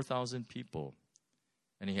 4,000 people,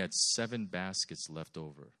 and he had 7 baskets left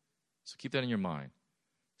over. So keep that in your mind.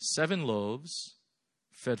 7 loaves,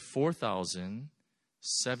 fed 4,000,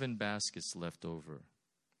 7 baskets left over.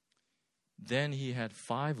 Then he had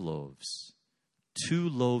 5 loaves, 2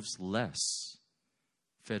 loaves less,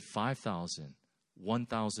 fed 5,000,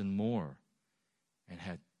 1,000 more, and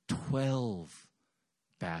had 12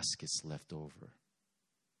 baskets left over.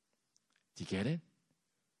 Do you get it?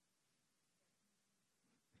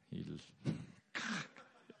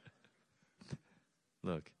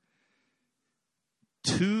 Look.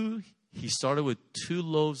 He started with 2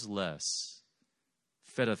 loaves less,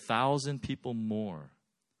 fed 1,000 people more,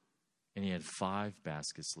 and he had 5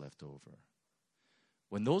 baskets left over.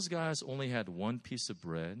 When those guys only had 1 piece of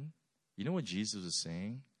bread, you know what Jesus is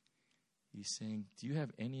saying? He's saying, do you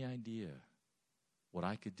have any idea what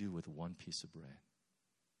I could do with 1 piece of bread?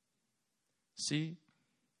 See,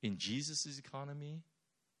 in Jesus' economy,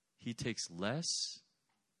 he takes less,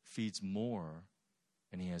 feeds more,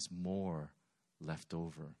 and he has more left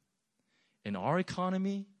over. In our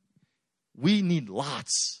economy, we need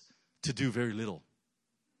lots to do very little.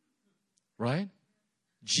 Right?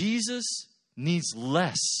 Jesus needs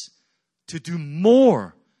less to do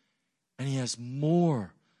more, and he has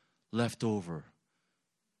more left over.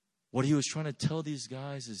 What he was trying to tell these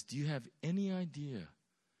guys is, do you have any idea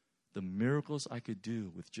the miracles I could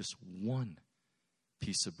do with just one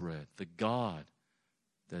piece of bread. The God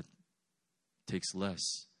that takes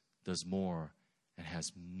less, does more, and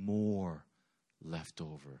has more left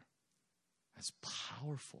over. That's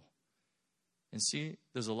powerful. And see,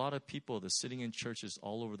 there's a lot of people that's sitting in churches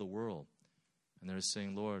all over the world, and they're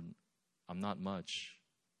saying, Lord, I'm not much.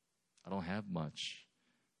 I don't have much.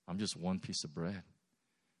 I'm just one piece of bread.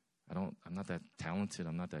 I'm not that talented.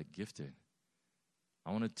 I'm not that gifted.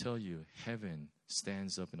 I want to tell you, heaven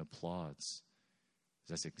stands up and applauds.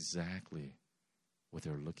 That's exactly what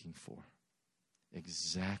they're looking for.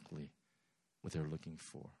 Exactly what they're looking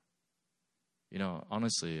for. You know,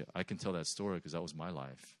 honestly, I can tell that story because that was my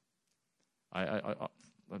life.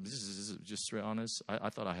 This is just straight honest. I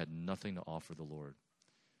thought I had nothing to offer the Lord.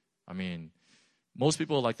 I mean, most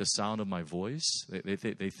people like the sound of my voice. They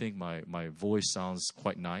think my voice sounds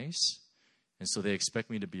quite nice. And so they expect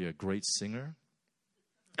me to be a great singer.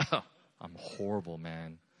 I'm horrible,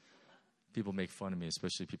 man. People make fun of me,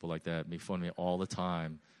 especially people like that, make fun of me all the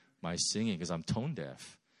time, my singing, because I'm tone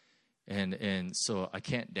deaf. And so I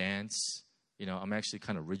can't dance. You know, I'm actually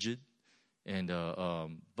kind of rigid.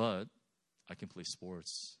 But I can play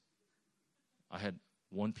sports. I had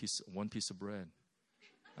one piece of bread.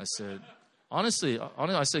 I said, honestly,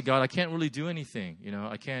 I said, God, I can't really do anything. You know,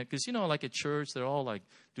 I can't, because, you know, like at church, they're all like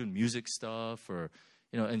doing music stuff or,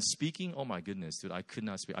 you know, and speaking. Oh my goodness, dude, I could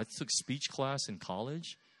not speak. I took speech class in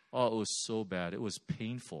college. Oh, it was so bad. It was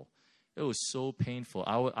painful. It was so painful.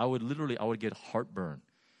 I would get heartburn.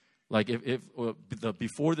 Like if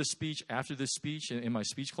before the speech, after the speech, in my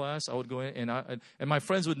speech class, I would go in and my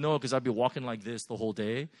friends would know because I'd be walking like this the whole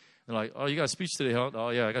day. They're like, "Oh, you got a speech today, huh?" "Oh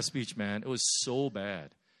yeah, I got a speech, man." It was so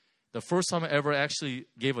bad. The first time I ever actually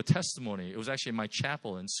gave a testimony, it was actually in my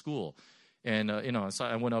chapel in school, and you know, so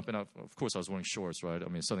I went up and of course I was wearing shorts, right? I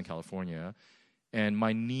mean, Southern California, and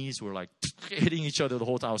my knees were like hitting each other the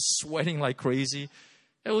whole time. I was sweating like crazy.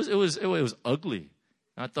 It was ugly.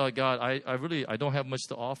 I thought, God, I don't have much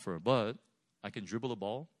to offer, but I can dribble a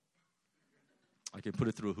ball. I can put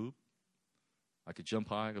it through a hoop. I could jump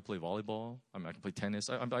high. I could play volleyball. I can play tennis.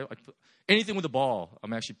 Anything with a ball,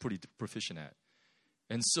 I'm actually pretty proficient at.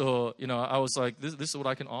 And so, you know, I was like, this is what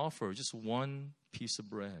I can offer, just one piece of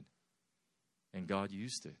bread. And God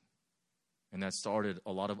used it. And that started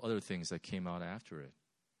a lot of other things that came out after it.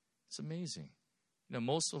 It's amazing. You know,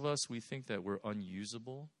 most of us, we think that we're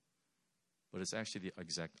unusable. But it's actually the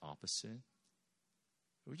exact opposite.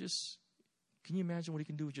 Can you imagine what he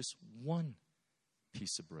can do with just one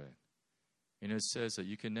piece of bread? And it says that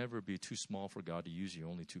you can never be too small for God to use you,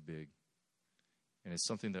 only too big. And it's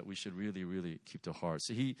something that we should really, really keep to heart.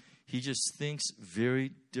 So he just thinks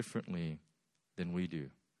very differently than we do.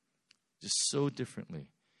 Just so differently.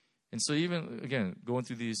 And so even, again, going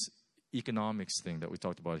through these economics thing that we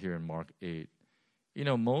talked about here in Mark 8, you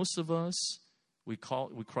know, most of us, we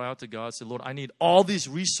cry out to God, say, Lord, I need all these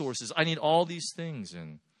resources. I need all these things.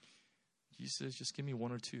 And Jesus says, just give me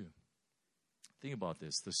one or two. Think about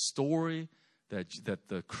this. The story that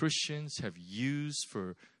the Christians have used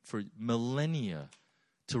for millennia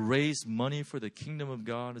to raise money for the kingdom of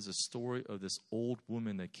God is a story of this old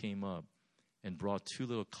woman that came up and brought two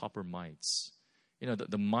little copper mites. You know,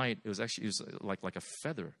 the mite, it was like a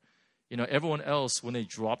feather. You know, everyone else, when they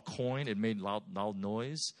dropped coin, it made loud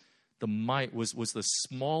noise. The mite was the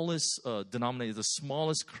smallest denominator, the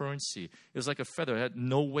smallest currency. It was like a feather. It had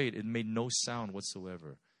no weight. It made no sound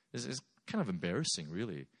whatsoever. It's kind of embarrassing,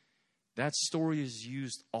 really. That story is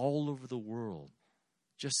used all over the world.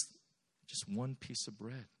 Just one piece of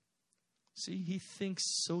bread. See, he thinks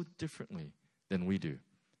so differently than we do.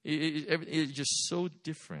 It's just so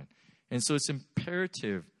different. And so it's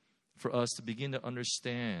imperative for us to begin to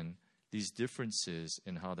understand these differences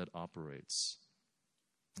in how that operates.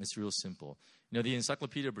 It's real simple. You know, the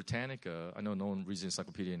Encyclopedia Britannica, I know no one reads the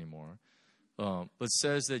encyclopedia anymore, but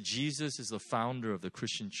says that Jesus is the founder of the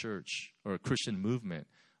Christian church or a Christian movement.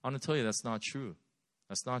 I want to tell you that's not true.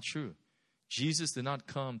 That's not true. Jesus did not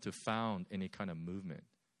come to found any kind of movement.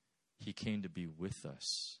 He came to be with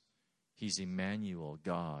us. He's Emmanuel,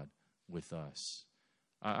 God with us.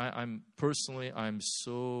 I'm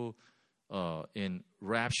so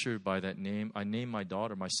enraptured by that name. I named my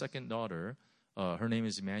daughter, my second daughter, her name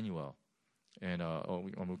is Emmanuel. And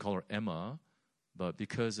we call her Emma. But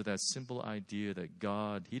because of that simple idea that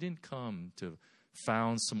God, he didn't come to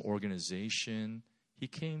found some organization. He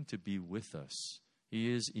came to be with us.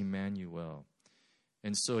 He is Emmanuel.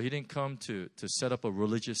 And so he didn't come to set up a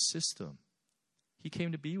religious system. He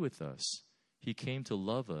came to be with us. He came to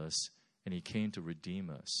love us, and he came to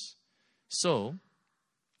redeem us. So,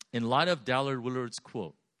 in light of Dallas Willard's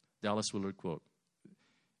quote,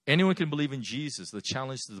 Anyone can believe in Jesus. The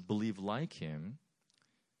challenge is to believe like him.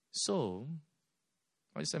 So,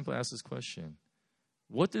 I simply ask this question.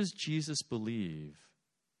 What does Jesus believe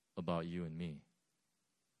about you and me?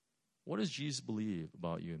 What does Jesus believe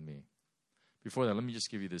about you and me? Before that, let me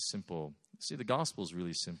just give you this simple. See, the gospel is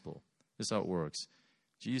really simple. This is how it works.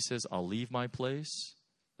 Jesus says, I'll leave my place.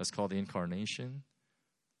 That's called the incarnation.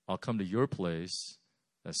 I'll come to your place.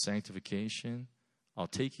 That's sanctification. I'll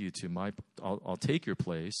take you to I'll take your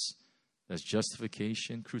place. That's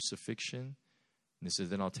justification, crucifixion. And he says,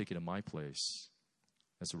 then I'll take you to my place.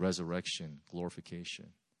 That's resurrection, glorification.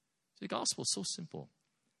 See, the gospel is so simple.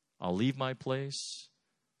 I'll leave my place.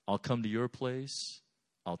 I'll come to your place.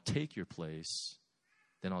 I'll take your place.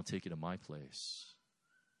 Then I'll take you to my place.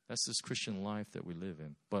 That's this Christian life that we live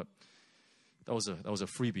in. But that was a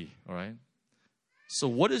freebie, all right? So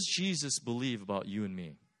what does Jesus believe about you and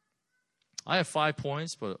me? I have 5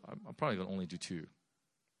 points, but I'm probably going to only do 2.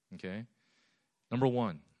 Okay? Number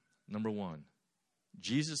one,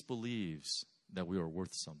 Jesus believes that we are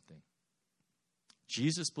worth something.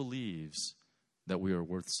 Jesus believes that we are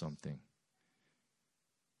worth something.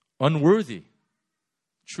 Unworthy.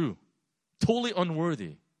 True. Totally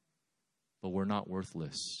unworthy. But we're not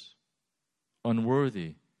worthless.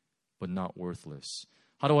 Unworthy, but not worthless.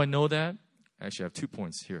 How do I know that? Actually, I have 2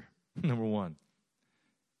 points here. Number 1,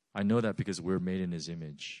 I know that because we're made in his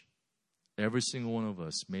image. Every single one of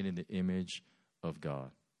us made in the image of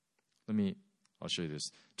God. I'll show you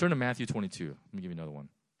this. Turn to Matthew 22. Let me give you another one.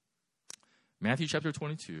 Matthew chapter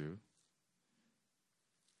 22.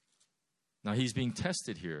 Now he's being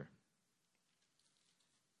tested here.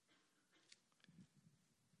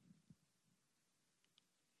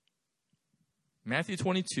 Matthew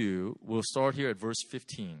 22, we'll start here at verse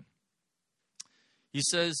 15. He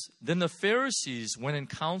says, Then the Pharisees went and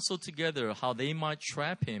counseled together how they might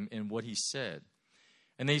trap him in what he said.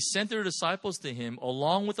 And they sent their disciples to him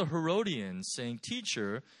along with the Herodians, saying,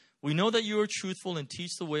 Teacher, we know that you are truthful and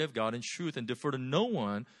teach the way of God in truth and defer to no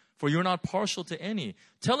one, for you are not partial to any.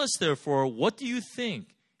 Tell us, therefore, what do you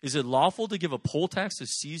think? Is it lawful to give a poll tax to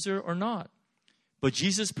Caesar or not? But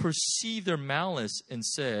Jesus perceived their malice and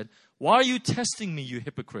said, Why are you testing me, you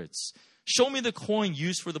hypocrites? Show me the coin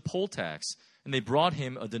used for the poll tax. And they brought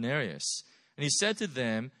him a denarius. And he said to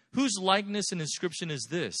them, Whose likeness and inscription is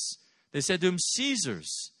this? They said to him,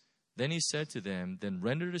 Caesar's. Then he said to them, Then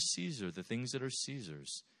render to Caesar the things that are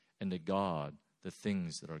Caesar's, and to God the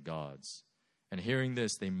things that are God's. And hearing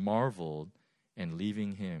this, they marveled, and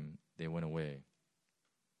leaving him, they went away.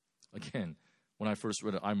 Again, when I first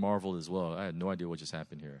read it, I marveled as well. I had no idea what just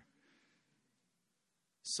happened here.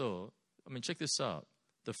 So, check this out.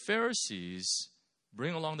 The Pharisees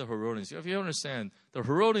bring along the Herodians. If you understand, the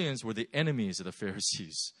Herodians were the enemies of the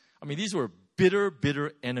Pharisees. These were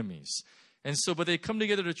bitter enemies. And so, but they come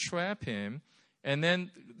together to trap him, and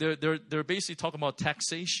then they're basically talking about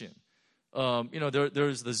taxation.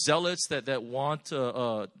 There's the zealots that want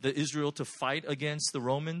the Israel to fight against the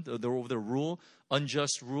Roman, their rule,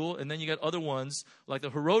 unjust rule. And then you got other ones like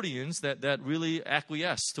the Herodians that really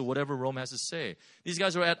acquiesce to whatever Rome has to say. These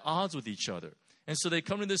guys are at odds with each other. And so they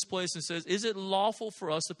come to this place and says, is it lawful for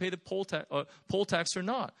us to pay the poll tax or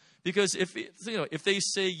not? Because if they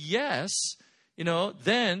say yes,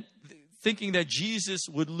 then thinking that Jesus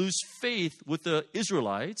would lose faith with the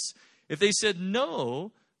Israelites. If they said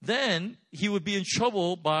no, then he would be in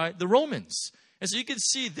trouble by the Romans. And so you can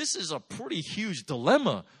see this is a pretty huge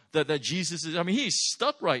dilemma that Jesus is. He's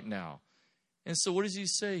stuck right now. And so what does he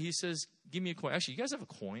say? He says, give me a coin. Actually, you guys have a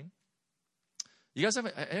coin? You guys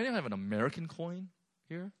anyone have an American coin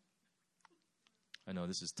here? I know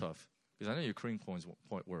this is tough because I know your Korean coins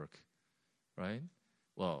won't work, right?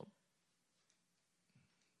 Well,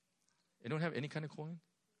 you don't have any kind of coin?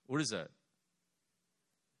 What is that?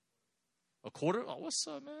 A quarter? Oh, what's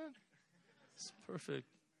up, man? It's perfect.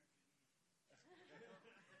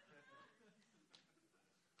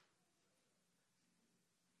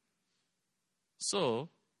 So,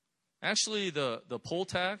 actually, the poll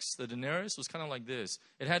tax, the denarius, was kind of like this.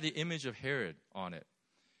 It had the image of Herod on it.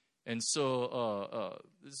 And so,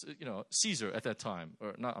 Caesar at that time,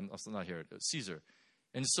 or not Herod, Caesar.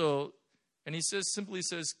 And so, and he simply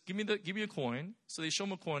says, give me a coin. So they show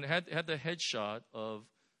him a coin. It had the headshot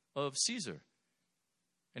of Caesar.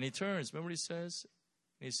 And he turns, remember what he says?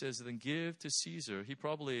 And he says, then give to Caesar. He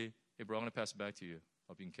probably, hey bro, I'm going to pass it back to you.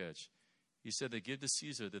 Hope you can catch. He said, they give to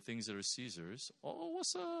Caesar the things that are Caesar's. Oh,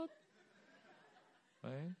 what's up?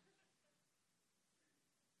 Right?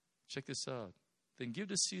 Check this out. Then give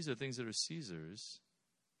to Caesar things that are Caesar's.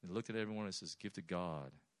 And he looked at everyone and says, give to God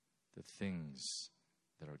the things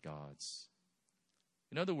that are God's.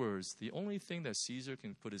 In other words, the only thing that Caesar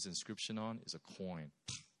can put his inscription on is a coin.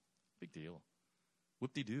 Big deal.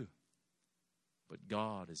 Whoop-de-doo. But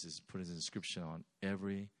God has put his inscription on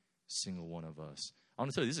every single one of us. I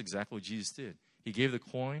want to tell you, this is exactly what Jesus did. He gave the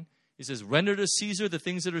coin. He says, render to Caesar the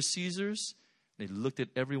things that are Caesar's. And he looked at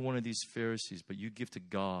every one of these Pharisees, but you give to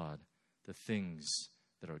God the things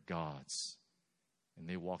that are God's. And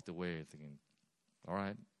they walked away thinking, all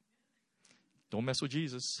right, don't mess with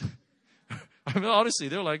Jesus. I mean, honestly,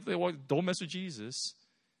 don't mess with Jesus.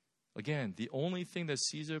 Again, the only thing that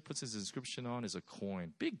Caesar puts his inscription on is a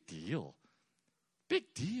coin. Big deal.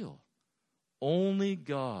 Big deal. Only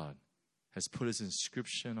God has put his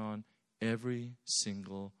inscription on every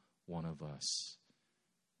single one of us.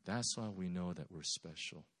 That's why we know that we're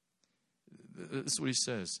special. This is what he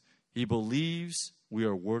says. He believes we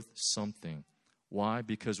are worth something. Why?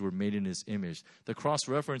 Because we're made in his image. The cross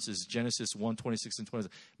reference is Genesis 1:26 and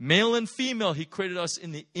 27. Male and female, he created us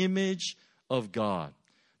in the image of God.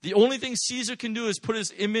 The only thing Caesar can do is put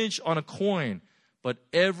his image on a coin. But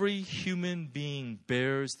every human being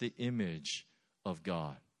bears the image of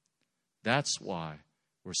God. That's why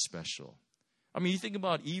we're special. I mean, you think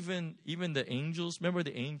about even the angels. Remember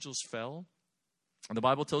the angels fell? And the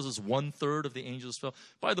Bible tells us 1/3 of the angels fell.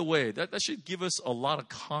 By the way, that should give us a lot of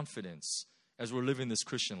confidence as we're living this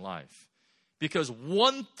Christian life. Because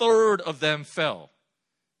 1/3 of them fell.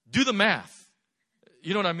 Do the math.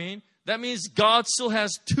 You know what I mean? That means God still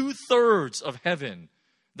has 2/3 of heaven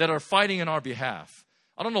that are fighting in our behalf.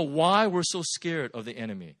 I don't know why we're so scared of the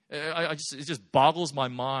enemy. It just boggles my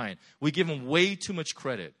mind. We give him way too much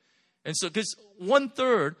credit. And so, because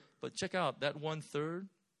 1/3, but check out, that 1/3,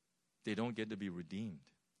 they don't get to be redeemed.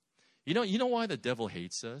 You know why the devil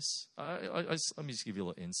hates us? Let me just give you a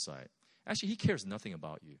little insight. Actually, he cares nothing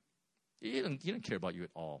about you. He doesn't care about you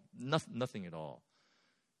at all. Nothing at all.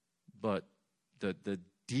 But the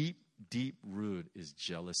deep, deep root is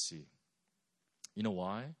jealousy. You know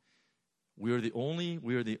why? We are the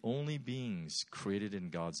only beings created in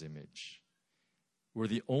God's image. We're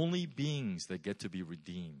the only beings that get to be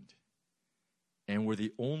redeemed. And we're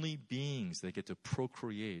the only beings that get to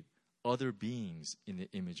procreate other beings in the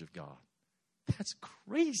image of God. That's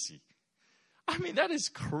crazy. I mean, that is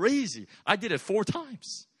crazy. I did it 4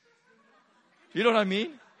 times. You know what I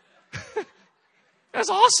mean? That's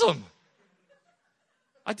awesome.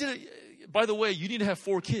 I did it. By the way, you need to have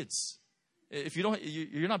 4 kids. If you don't,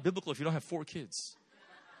 you're not biblical if you don't have 4 kids.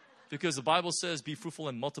 Because the Bible says, be fruitful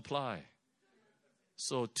and multiply.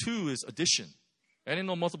 So 2 is addition. And ain't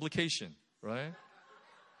no multiplication, right?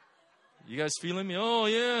 You guys feeling me? Oh,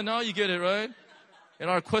 yeah, now you get it, right? In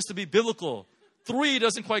our quest to be biblical. 3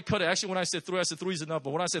 doesn't quite cut it. Actually, when I said 3, I said 3 is enough.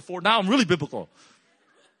 But when I said 4, now I'm really biblical.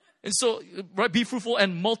 And so, right, be fruitful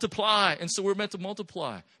and multiply. And so we're meant to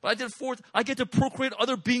multiply. But I did 4th. I get to procreate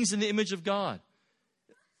other beings in the image of God.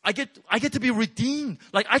 I get to be redeemed.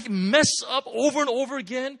 Like I can mess up over and over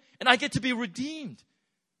again, and I get to be redeemed.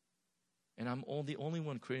 And I'm the only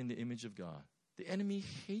one creating the image of God. The enemy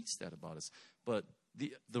hates that about us. But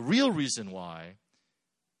the real reason why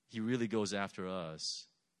he really goes after us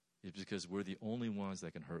is because we're the only ones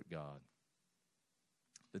that can hurt God.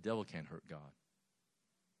 The devil can't hurt God.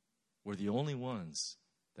 We're the only ones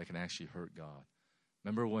that can actually hurt God.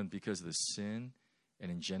 Remember when, because of the sin, and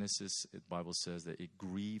in Genesis, the Bible says that it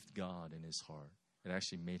grieved God in his heart. It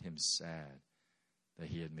actually made him sad that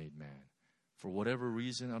he had made man. For whatever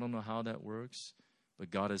reason, I don't know how that works, but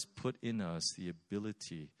God has put in us the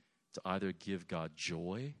ability to either give God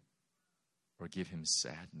joy or give him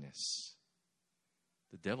sadness.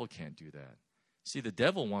 The devil can't do that. See, the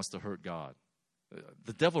devil wants to hurt God.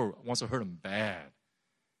 The devil wants to hurt him bad,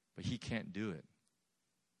 but he can't do it.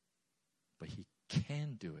 But he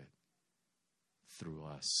can do it through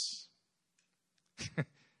us.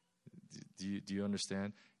 Do you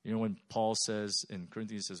understand? You know, when Paul says in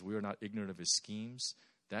Corinthians, says we are not ignorant of his schemes,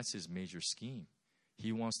 that's his major scheme.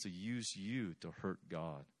 He wants to use you to hurt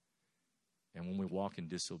God. And when we walk in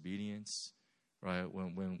disobedience, right,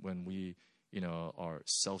 when we, are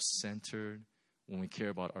self-centered, when we care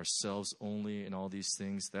about ourselves only and all these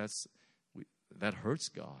things, that hurts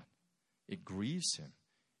God. It grieves him.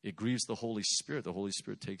 It grieves the Holy Spirit. The Holy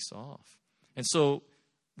Spirit takes off. And so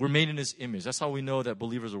we're made in his image. That's how we know that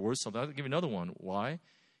believers are worth something. I'll give you another one. Why?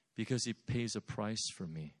 Because he pays a price for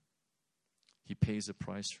me. He pays a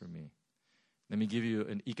price for me. Let me give you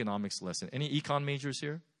an economics lesson. Any econ majors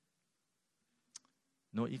here?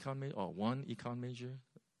 No econ major? Oh, one econ major?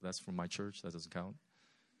 That's from my church. That doesn't count.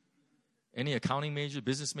 Any accounting major,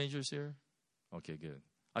 business majors here? Okay, good.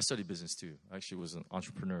 I studied business too. I actually was an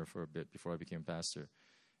entrepreneur for a bit before I became pastor.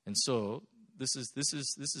 And so this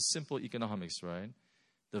is simple economics, right?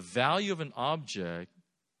 The value of an object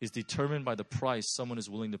is determined by the price someone is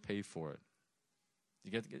willing to pay for it.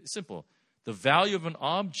 You get it? Simple. The value of an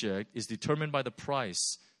object is determined by the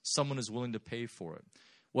price someone is willing to pay for it.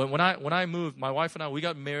 When I moved, my wife and I, we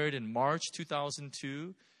got married in March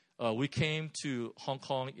 2002. We came to Hong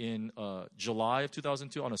Kong in July of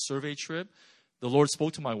 2002 on a survey trip. The Lord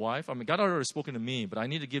spoke to my wife. I mean, God had already spoken to me, but I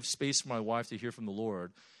need to give space for my wife to hear from the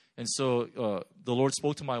Lord. And so the Lord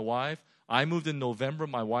spoke to my wife. I moved in November.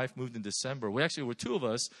 My wife moved in December. We actually were two of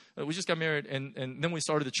us. We just got married, and then we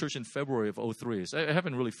started the church in February of 2003. So it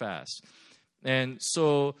happened really fast. And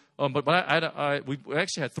so, we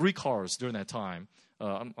actually had 3 cars during that time.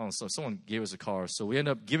 So someone gave us a car. So we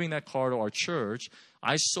ended up giving that car to our church.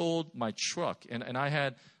 I sold my truck, and I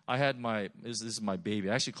had my, this is my baby.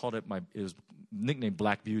 I actually called it it was nicknamed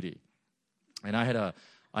Black Beauty. And I had a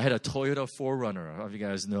Toyota 4Runner. I don't know if you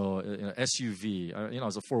guys know, SUV. I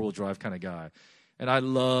was a 4-wheel drive kind of guy. And I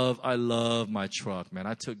love my truck, man.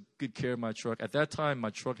 I took good care of my truck. At that time,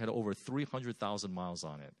 my truck had over 300,000 miles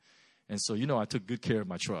on it. And so, I took good care of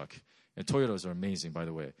my truck. And Toyotas are amazing, by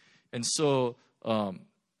the way. And so I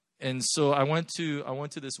went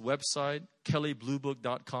to this website,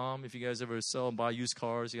 kellybluebook.com. If you guys ever sell and buy used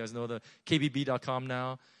cars, you guys know the kbb.com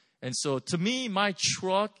now. And so to me, my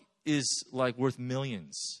truck is like worth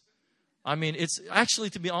millions. I mean, it's actually,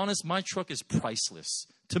 to be honest, my truck is priceless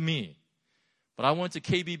to me. But I went to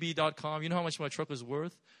kbb.com. You know how much my truck was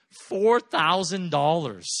worth?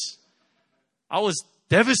 $4,000. I was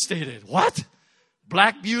devastated. What?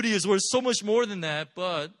 Black Beauty is worth so much more than that,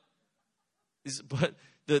 but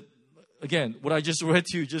again, what I just read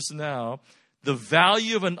to you just now, the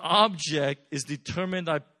value of an object is determined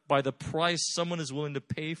by the price someone is willing to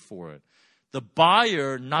pay for it. The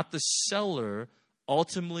buyer, not the seller,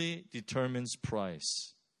 ultimately determines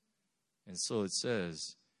price. And so it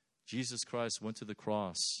says, Jesus Christ went to the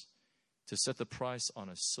cross to set the price on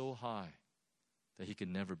us so high that he could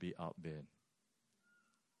never be outbid.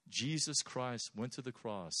 Jesus Christ went to the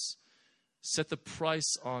cross, set the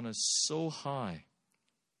price on us so high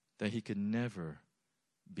that he could never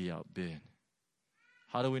be outbid.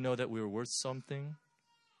 How do we know that we are worth something?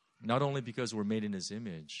 Not only because we're made in his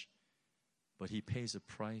image, but he pays a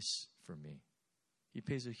price for me. He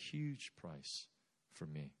pays a huge price for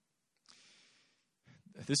me.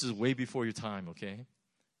 This is way before your time, okay?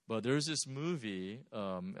 But there's this movie,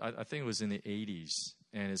 I think it was in the 80s,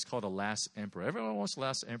 and it's called The Last Emperor. Everyone watched The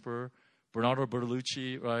Last Emperor. Bernardo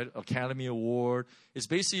Bertolucci, right? Academy Award. It's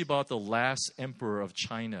basically about the last emperor of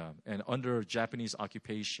China and under Japanese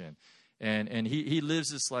occupation. And he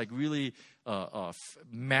lives this like really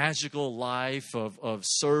magical life of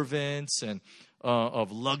servants and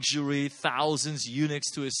of luxury, thousands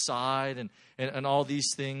eunuchs to his side and all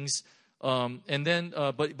these things. And then,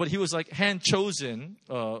 but he was like hand chosen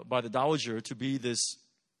by the Dowager to be the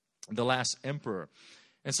last emperor.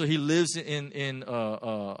 And so he lives in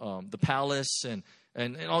the palace, and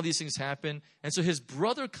all these things happen. And so his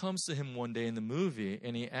brother comes to him one day in the movie,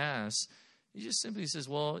 and he just simply says,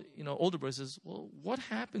 well, older brother says, well, what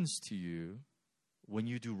happens to you when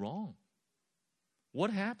you do wrong?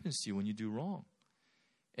 What happens to you when you do wrong?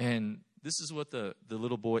 And this is what the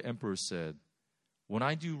little boy emperor said. When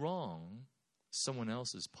I do wrong, someone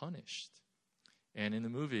else is punished. And in the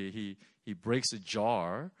movie, he breaks a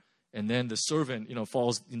jar, and then the servant,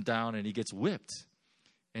 falls down and he gets whipped.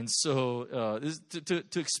 And so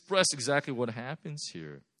to express exactly what happens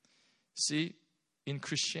here. See, in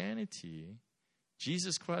Christianity,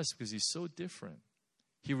 Jesus Christ, because he's so different,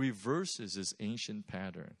 he reverses his ancient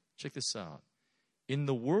pattern. Check this out. In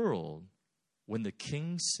the world, when the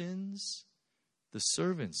king sins, the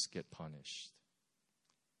servants get punished.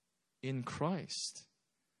 In Christ,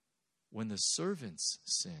 when the servants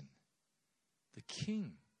sin, the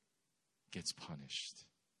king gets punished.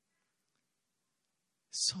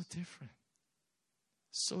 So different.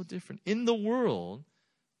 So different. In the world,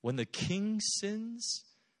 when the king sins,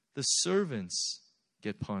 the servants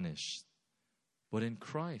get punished. But in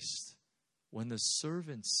Christ, when the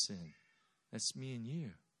servants sin, that's me and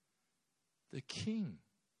you, the king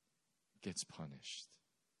gets punished.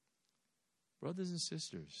 Brothers and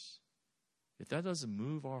sisters, if that doesn't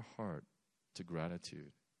move our heart to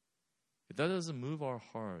gratitude, if that doesn't move our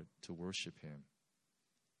heart to worship him,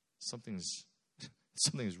 something's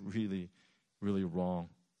really, really wrong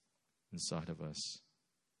inside of us.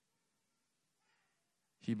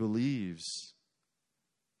 He believes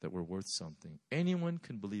that we're worth something. Anyone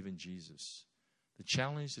can believe in Jesus. The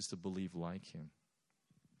challenge is to believe like him.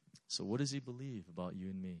 So what does he believe about you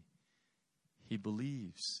and me? He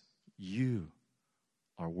believes you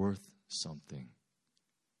are worth something.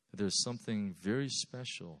 that there's something very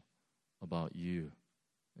special about you,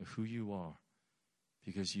 who you are,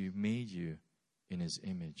 because He made you in His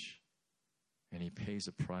image, and He pays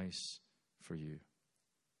a price for you.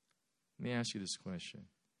 Let me ask you this question.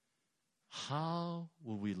 How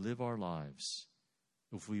will we live our lives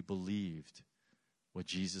if we believed what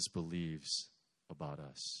Jesus believes about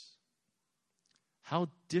us? How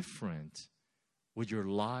different would your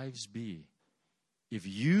lives be if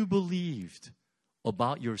you believed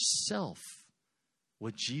about yourself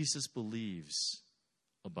what Jesus believes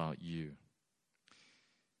about you?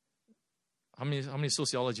 How many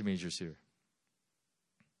sociology majors here?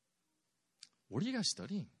 What are you guys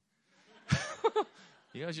studying?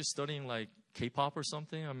 You guys just studying like K-pop or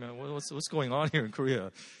something? I mean, what's going on here in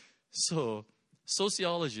Korea? So,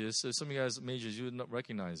 sociologists, some of you guys majors, you would not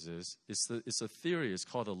recognize this. It's a theory. It's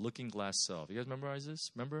called the looking glass self. You guys memorize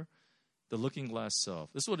this? Remember? The looking glass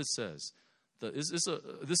self. This is what it says. This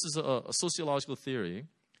is a sociological theory.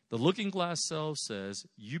 The looking glass self says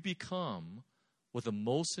you become what the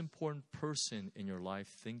most important person in your life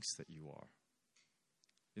thinks that you are.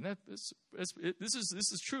 Isn't that, this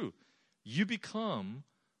is true. You become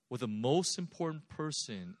what the most important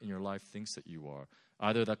person in your life thinks that you are.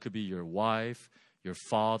 Either that could be your wife, your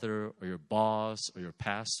father, or your boss, or your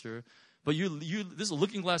pastor. But this is a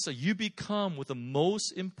looking glass that you become what the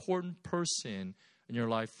most important person in your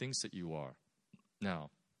life thinks that you are.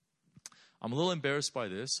 Now, I'm a little embarrassed by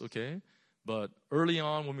this, okay? But early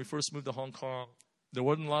on, when we first moved to Hong Kong, there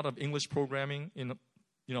wasn't a lot of English programming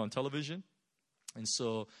on television. And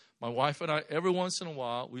so my wife and I, every once in a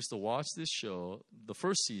while, we used to watch this show, the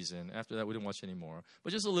first season. After that, we didn't watch anymore.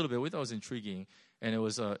 But just a little bit. We thought it was intriguing. And it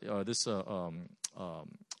was this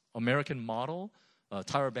American model,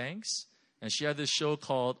 Tyra Banks. And she had this show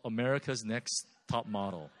called America's Next Top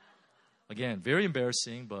Model. Again, very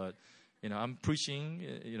embarrassing, but, I'm preaching,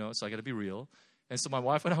 so I got to be real. And so my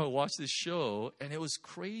wife and I would watch this show, and it was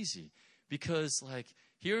crazy. Because,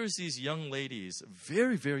 here's these young ladies,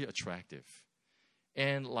 very, very attractive.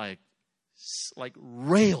 And like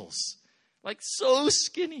rails, so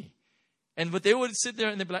skinny. But they would sit there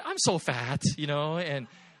and they'd be like, I'm so fat, and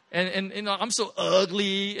I'm so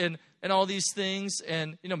ugly and all these things.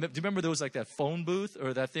 And, do you remember there was that phone booth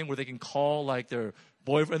or that thing where they can call their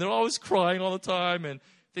boyfriend? They're always crying all the time and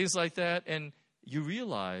things like that. And you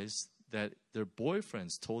realize that their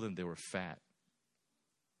boyfriends told them they were fat.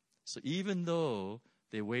 So even though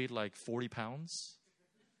they weighed 40 pounds,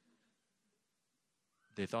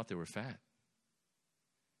 they thought they were fat.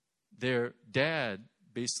 Their dad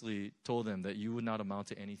basically told them that you would not amount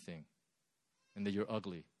to anything and that you're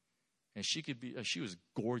ugly. And she was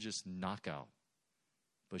gorgeous knockout,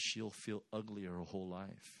 but she'll feel ugly her whole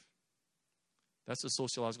life. That's a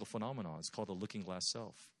sociological phenomenon. It's called the looking glass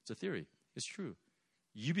self. It's a theory. It's true.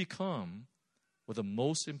 You become what the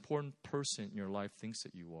most important person in your life thinks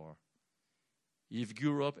that you are. If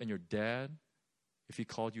you grew up and your dad, if he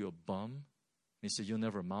called you a bum, and he said you'll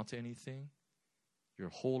never amount to anything, your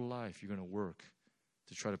whole life you're going to work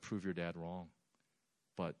to try to prove your dad wrong.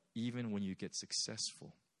 But even when you get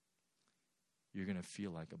successful, you're going to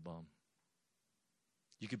feel like a bum.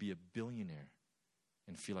 You could be a billionaire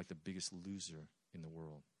and feel like the biggest loser in the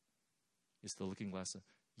world. It's the looking glass.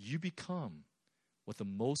 You become what the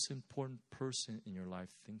most important person in your life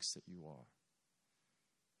thinks that you are.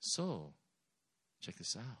 So, check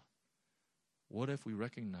this out. What if we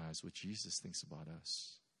recognize what Jesus thinks about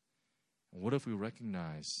us? And what if we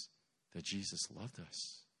recognize that Jesus loved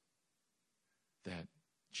us? That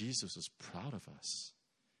Jesus was proud of us?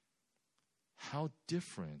 How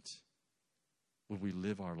different would we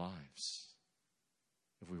live our lives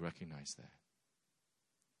if we recognize that?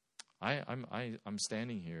 I'm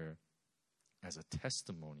standing here as a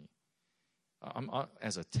testimony.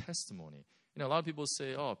 As a testimony. A lot of people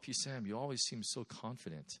say, "Oh, P. Sam, you always seem so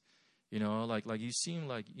confident. Like you seem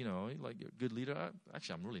like you're a good leader."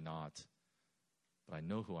 Actually, I'm really not. But I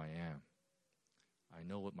know who I am. I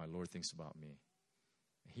know what my Lord thinks about me.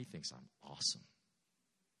 And He thinks I'm awesome.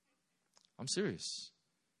 I'm serious.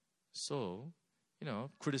 So,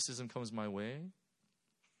 criticism comes my way.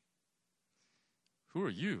 Who are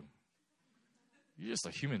you? You're just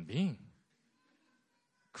a human being.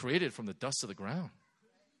 Created from the dust of the ground.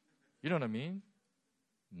 You know what I mean?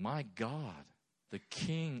 My God, the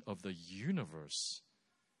King of the universe,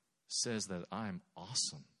 says that I'm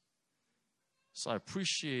awesome. So I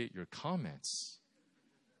appreciate your comments,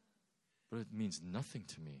 but it means nothing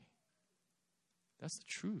to me. That's the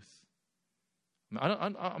truth. I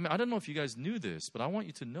don't know if you guys knew this, but I want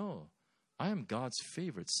you to know I am God's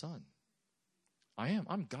favorite son. I am.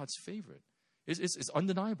 I'm God's favorite. It's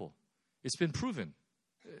undeniable. It's been proven.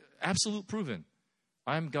 Absolute proven.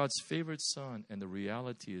 I'm God's favorite son, and the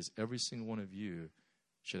reality is every single one of you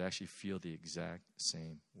should actually feel the exact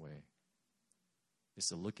same way. It's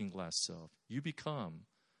the looking glass self. You become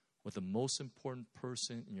what the most important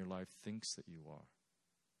person in your life thinks that you are.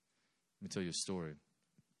 Let me tell you a story.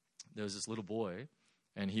 There was this little boy,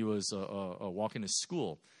 and he was walking to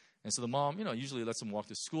school. And so the mom, usually lets him walk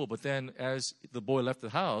to school. But then as the boy left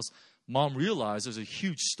the house, mom realized there's a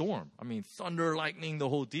huge storm. I mean, thunder, lightning, the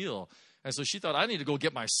whole deal. And so she thought, I need to go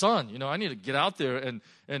get my son. I need to get out there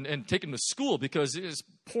and take him to school because it's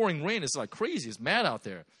pouring rain. It's like crazy. It's mad out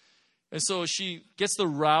there. And so she gets the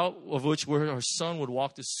route of where her son would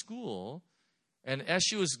walk to school. And as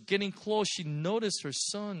she was getting close, she noticed her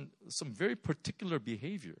son, some very particular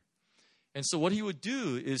behavior. And so what he would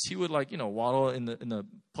do is he would waddle in the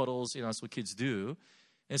puddles, that's what kids do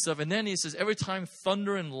and stuff. And then he says every time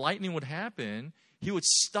thunder and lightning would happen, he would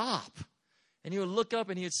stop. And he would look up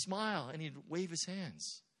and he would smile and he'd wave his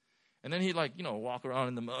hands. And then he'd walk around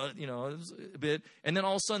in the mud, a bit. And then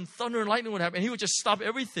all of a sudden thunder and lightning would happen. And he would just stop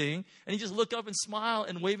everything and he'd just look up and smile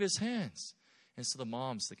and wave his hands. And so the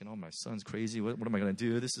mom's thinking, oh, my son's crazy. What am I going to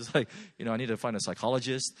do? This is I need to find a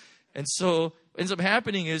psychologist. And so what ends up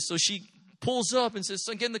happening is, so she pulls up and says,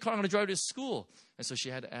 son, get in the car. I'm going to drive you to school. And so she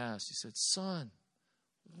had to ask. She said, son,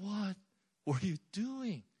 what were you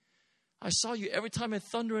doing? I saw you every time at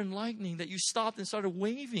thunder and lightning that you stopped and started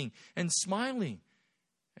waving and smiling.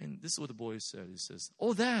 And this is what the boy said. He says,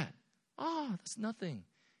 oh, that. That's nothing.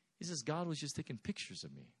 He says, God was just taking pictures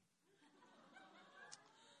of me.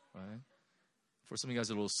 Right? For some of you guys,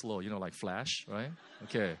 a little slow. Like Flash, right?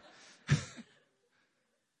 Okay.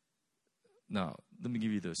 Now, let me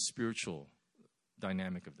give you the spiritual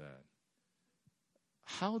dynamic of that.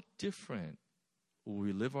 How different will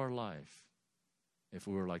we live our life if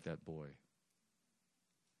we were like that boy?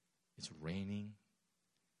 It's raining.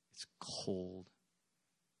 It's cold.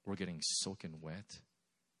 We're getting soaking wet.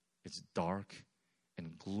 It's dark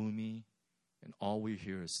and gloomy. And all we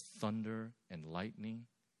hear is thunder and lightning.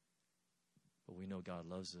 But we know God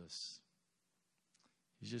loves us.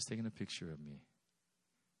 He's just taking a picture of me.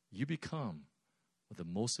 You become what the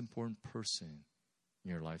most important person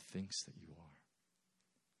in your life thinks that you are.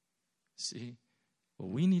 See, what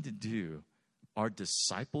we need to do, our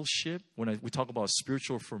discipleship, when we talk about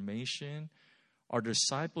spiritual formation, our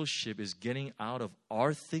discipleship is getting out of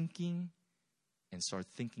our thinking and start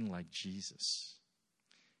thinking like Jesus.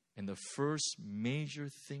 And the first major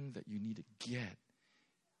thing that you need to get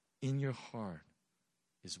in your heart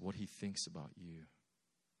is what he thinks about you.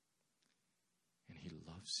 And he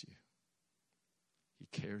loves you. He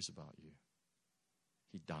cares about you.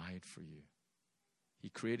 He died for you. He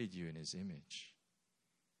created you in his image.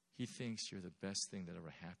 He thinks you're the best thing that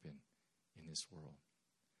ever happened in this world.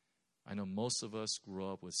 I know most of us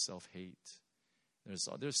grew up with self-hate.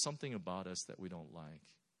 There's something about us that we don't like.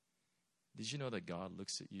 Did you know that God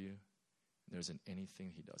looks at you and there isn't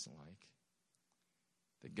anything he doesn't like?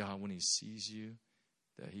 That God, when he sees you,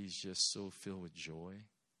 that he's just so filled with joy.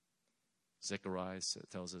 Zechariah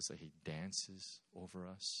tells us that he dances over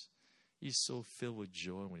us. He's so filled with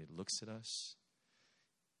joy when he looks at us.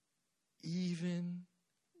 Even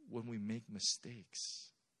when we make mistakes.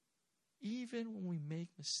 Even when we make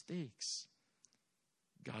mistakes,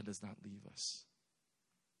 God does not leave us.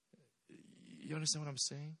 You understand what I'm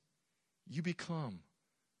saying? You become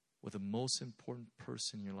what the most important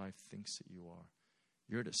person in your life thinks that you are.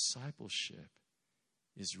 Your discipleship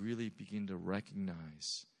is really beginning to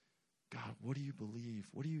recognize, God, what do you believe?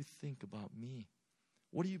 What do you think about me?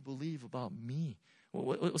 What do you believe about me?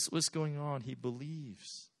 What's going on? He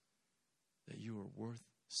believes that you are worth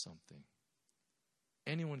something.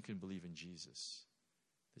 Anyone can believe in Jesus.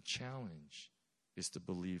 The challenge is to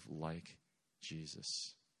believe like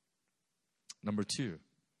Jesus. Number two,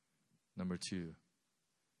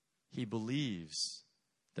 he believes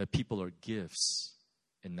that people are gifts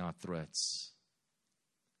and not threats.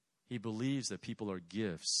 He believes that people are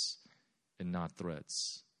gifts and not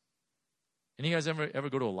threats. Any of you guys ever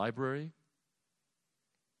go to a library?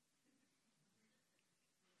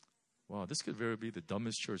 Wow, this could very be the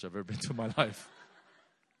dumbest church I've ever been to in my life.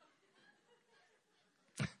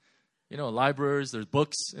 Libraries, there's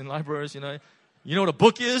books in libraries, You know what a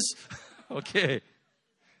book is? Okay.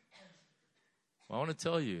 Well, I want to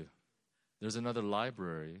tell you, there's another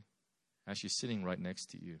library actually sitting right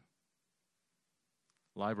next to you.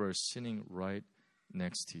 Library is sitting right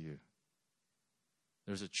next to you.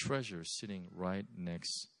 There's a treasure sitting right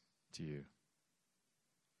next to you.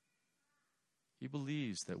 He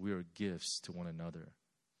believes that we are gifts to one another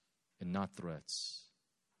and not threats.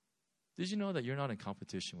 Did you know that you're not in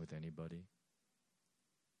competition with anybody?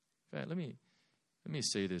 In fact, let me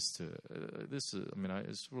say this to this.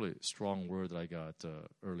 It's really a strong word that I got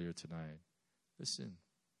earlier tonight. Listen,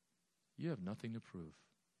 you have nothing to prove.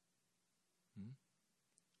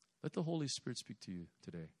 Let the Holy Spirit speak to you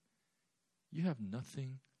today. You have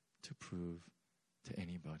nothing to prove to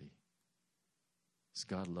anybody. Because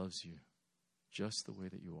God loves you just the way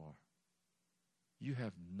that you are. You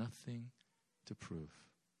have nothing to prove.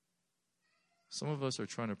 Some of us are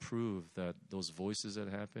trying to prove that those voices that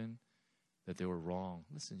happened, that they were wrong.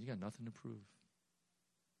 Listen, you got nothing to prove.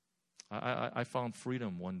 I found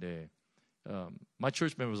freedom one day. My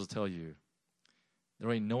church members will tell you,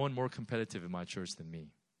 there ain't no one more competitive in my church than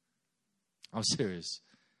me. I'm serious.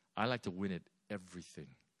 I like to win at everything.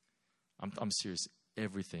 I'm serious.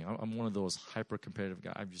 Everything. I'm one of those hyper competitive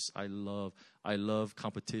guys. I love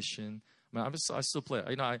competition. I still play.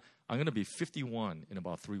 I'm going to be 51 in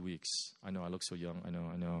about 3 weeks. I know I look so young. I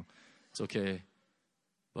know. It's okay.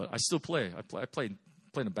 But I still play. I play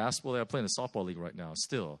in a basketball league. I play in a softball league right now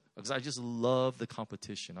still. Because I just love the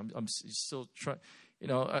competition. I'm still trying.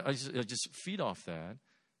 I just feed off that.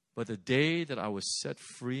 But the day that I was set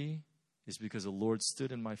free is because the Lord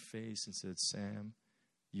stood in my face and said, Sam,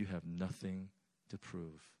 you have nothing to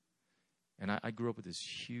prove. And I grew up with this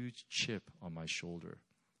huge chip on my shoulder.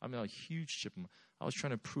 A huge chip. I was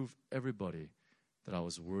trying to prove everybody that I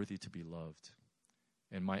was worthy to be loved.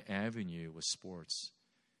 And my avenue was sports.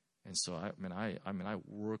 And so, I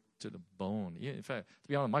worked to the bone. In fact, to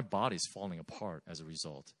be honest, my body's falling apart as a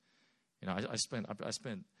result. I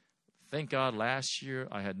spent, thank God last year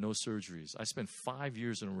I had no surgeries. I spent 5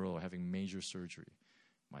 years in a row having major surgery.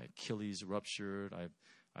 My Achilles ruptured. I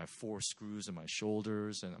have 4 screws in my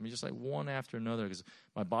shoulders. And just like one after another because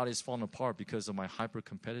my body's falling apart because of my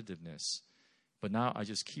hyper-competitiveness. But now I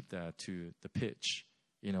just keep that to the pitch,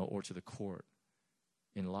 or to the court.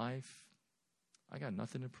 In life, I got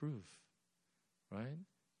nothing to prove, right?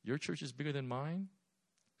 Your church is bigger than mine.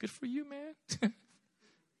 Good for you, man.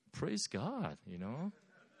 Praise God,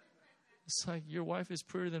 It's like your wife is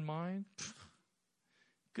prettier than mine.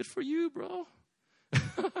 Good for you, bro.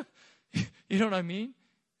 You know what I mean?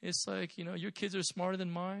 It's like, your kids are smarter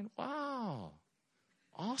than mine. Wow.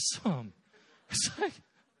 Awesome. It's like,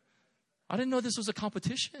 I didn't know this was a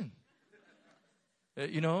competition.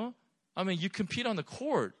 You compete on the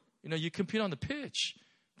court. You compete on the pitch.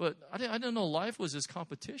 But I didn't know life was this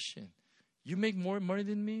competition. You make more money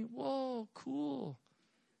than me? Whoa, cool.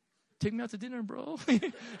 Take me out to dinner, bro.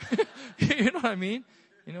 You know what I mean?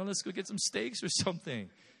 Let's go get some steaks or something.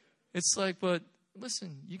 It's like, but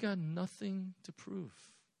listen, you got nothing to prove.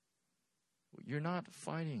 You're not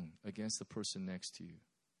fighting against the person next to you.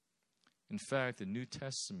 In fact, the New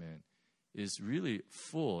Testament is really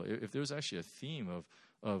full. If there's actually a theme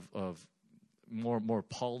of more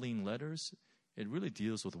Pauline letters, it really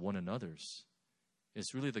deals with one another's.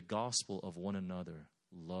 It's really the gospel of one another.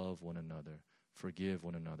 Love one another. Forgive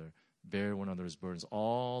one another. Bear one another's burdens.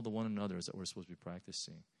 All the one another's that we're supposed to be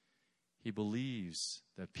practicing. He believes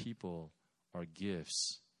that people are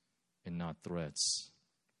gifts and not threats.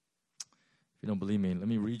 If you don't believe me, let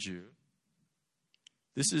me read you.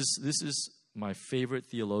 This is my favorite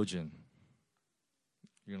theologian.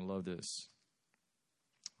 You're going to love this.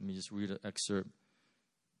 Let me just read an excerpt.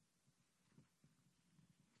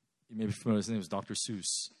 You may be familiar. His name is Dr.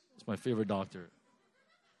 Seuss. It's my favorite doctor.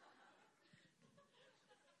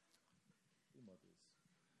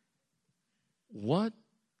 What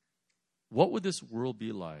would this world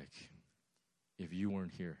be like if you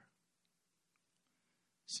weren't here?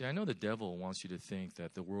 See, I know the devil wants you to think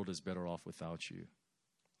that the world is better off without you.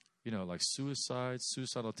 Like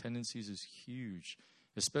suicidal tendencies is huge,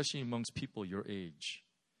 especially amongst people your age.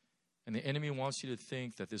 And the enemy wants you to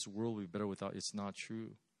think that this world will be better without. It's not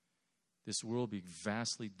true. This world will be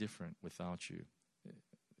vastly different without you.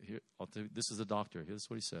 This is the doctor. Here's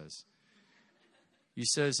what he says. He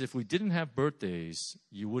says, if we didn't have birthdays,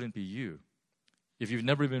 you wouldn't be you. If you've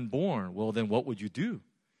never been born, well, then what would you do?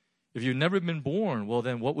 If you've never been born, well,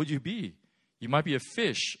 then what would you be? You might be a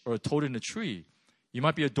fish or a toad in a tree. You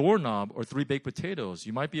might be a doorknob or 3 baked potatoes.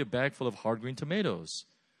 You might be a bag full of hard green tomatoes.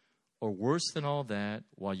 Or worse than all that,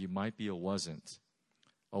 while you might be a wasn't.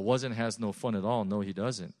 A wasn't has no fun at all. No, he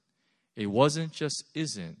doesn't. A wasn't just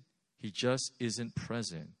isn't. He just isn't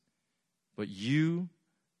present. But you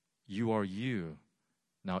are you.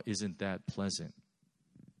 Now, isn't that pleasant?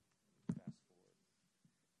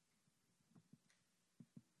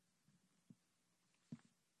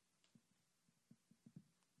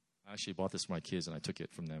 I actually bought this for my kids, and I took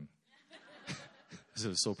it from them. This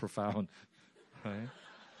is so profound. Right?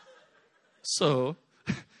 So,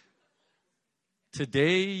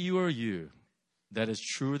 today you are you. that is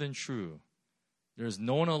truer than true. There is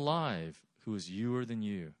no one alive who is youer than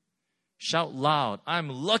you. Shout loud, I'm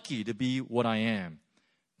lucky to be what I am.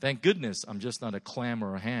 Thank goodness I'm just not a clam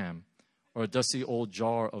or a ham or a dusty old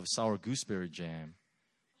jar of sour gooseberry jam.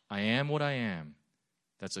 I am what I am.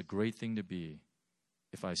 That's a great thing to be.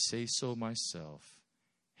 If I say so myself,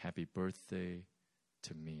 happy birthday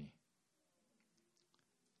to me.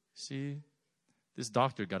 See, this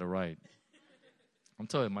doctor got it right. I'm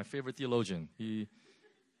telling you, my favorite theologian, he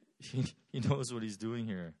knows what he's doing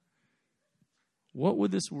here. What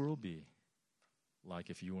would this world be like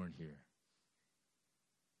if you weren't here?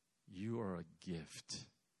 You are a gift.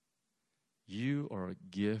 You are a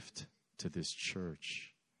gift to this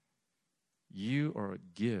church. You are a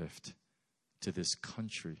gift to this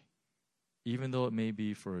country, even though it may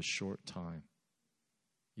be for a short time.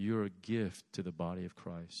 You're a gift to the body of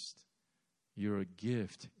Christ. You're a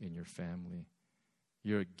gift in your family.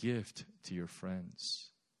 You're a gift to your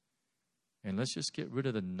friends. And let's just get rid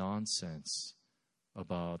of the nonsense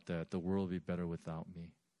about that the world will be better without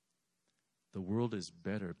me. The world is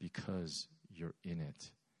better because you're in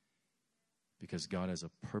it. Because God has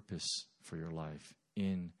a purpose for your life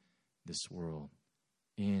in this world,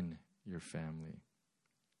 in your family.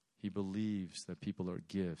 He believes that people are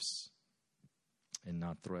gifts and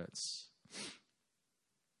not threats.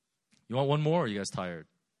 You want one more, or are you guys tired?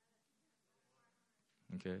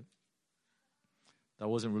 Okay. That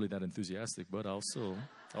wasn't really that enthusiastic, but I'll still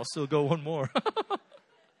go one more.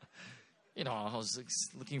 I was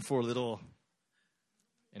looking for a little.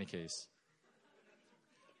 Any case.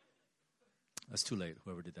 That's too late,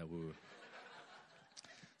 whoever did that woo.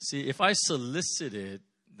 See, if I solicit it,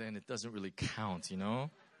 then it doesn't really count,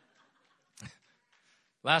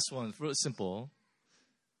 Last one, real simple.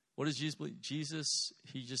 What does Jesus believe? Jesus,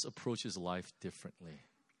 he just approaches life differently.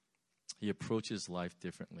 He approaches life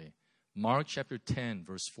differently. Mark chapter 10,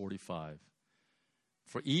 verse 45.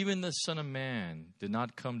 For even the Son of Man did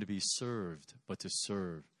not come to be served, but to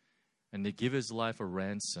serve, and to give his life a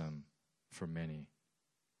ransom for many.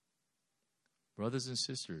 Brothers and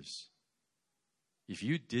sisters, if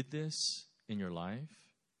you did this in your life,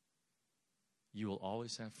 you will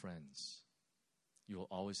always have friends. You will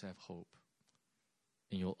always have hope.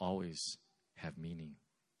 And you'll always have meaning.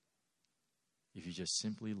 If you just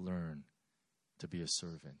simply learn to be a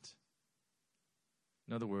servant.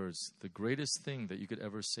 In other words, the greatest thing that you could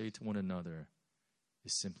ever say to one another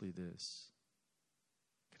is simply this.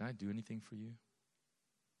 Can I do anything for you?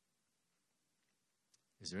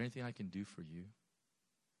 Is there anything I can do for you?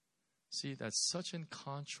 See, that's such in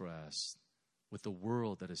contrast with the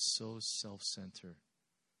world that is so self-centered.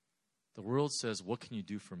 The world says, what can you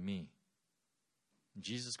do for me? And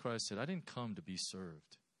Jesus Christ said, I didn't come to be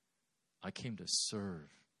served. I came to serve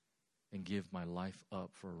and give my life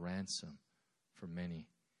up for a ransom for many.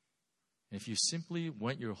 And if you simply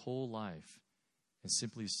went your whole life and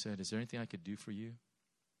simply said, is there anything I could do for you?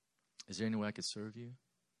 Is there any way I could serve you?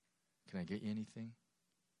 Can I get you anything?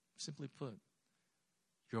 Simply put,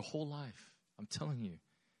 your whole life, I'm telling you,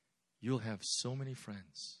 you'll have so many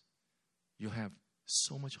friends. You'll have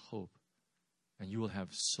so much hope. And you will have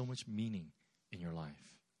so much meaning in your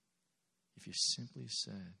life. If you simply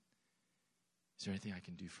said, is there anything I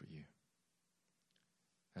can do for you?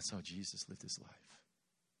 That's how Jesus lived his life.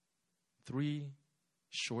 3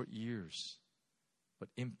 short years, but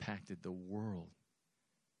impacted the world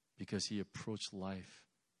because he approached life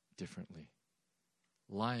differently.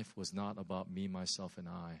 Life was not about me, myself, and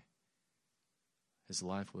I. His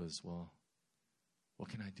life was, what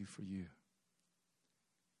can I do for you?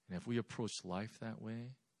 And if we approach life that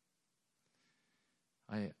way,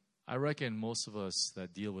 I reckon most of us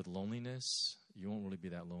that deal with loneliness, you won't really be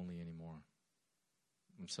that lonely anymore.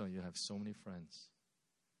 I'm telling you, you have so many friends.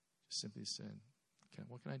 Just simply said,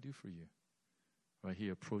 what can I do for you? Right? He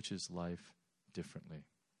approaches life differently.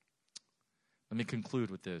 Let me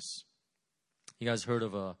conclude with this. You guys heard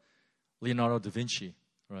of Leonardo da Vinci,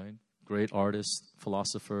 right? Great artist,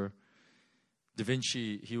 philosopher. Da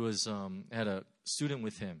Vinci, he was had a student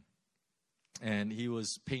with him, and he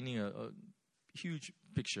was painting a huge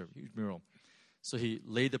picture, huge mural. So he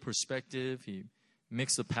laid the perspective, he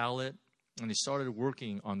mixed the palette, and he started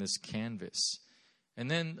working on this canvas. And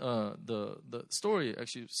then the story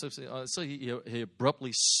actually, so he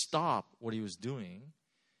abruptly stopped what he was doing.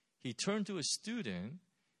 He turned to his student,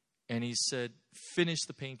 and he said, finish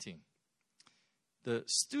the painting. The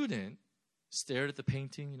student stared at the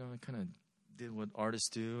painting, kind of did what artists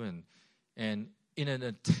do, and in an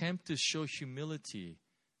attempt to show humility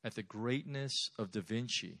at the greatness of Da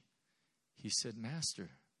Vinci, he said, Master,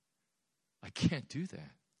 I can't do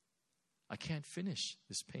that. I can't finish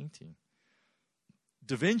this painting.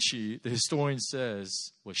 Da Vinci, the historian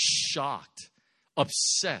says, was shocked,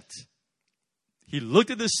 upset. He looked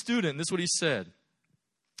at this student, and this is what he said.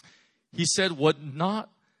 He said, will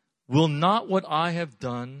not what I have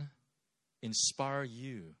done inspire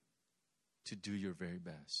you to do your very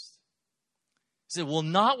best? He said, will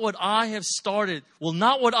not what I have started, will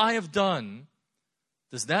not what I have done,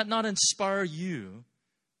 does that not inspire you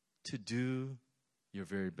to do your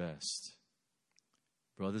very best?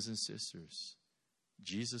 Brothers and sisters,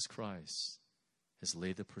 Jesus Christ has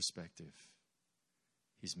laid the perspective.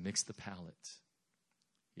 He's mixed the palate.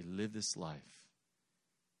 He lived this life.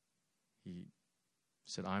 He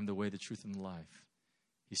said, I'm the way, the truth, and the life.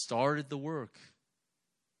 He started the work.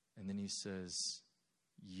 And then he says,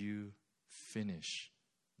 you finish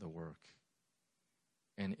the work.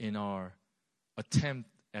 And in our attempt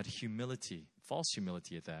at humility, false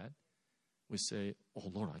humility at that, we say,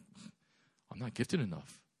 oh, Lord, I'm not gifted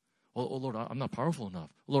enough. Oh, Lord, I'm not powerful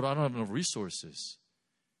enough. Lord, I don't have enough resources.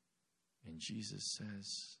 And Jesus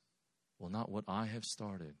says, well, not what I have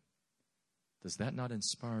started. Does that not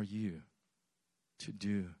inspire you to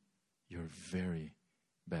do your very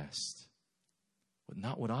best? But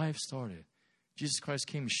not what I have started. Jesus Christ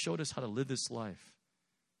came and showed us how to live this life.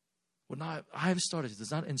 What not I have started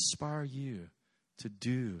does not inspire you to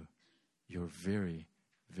do your very,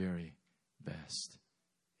 very best.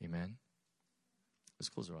 Amen? Let's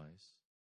close our eyes.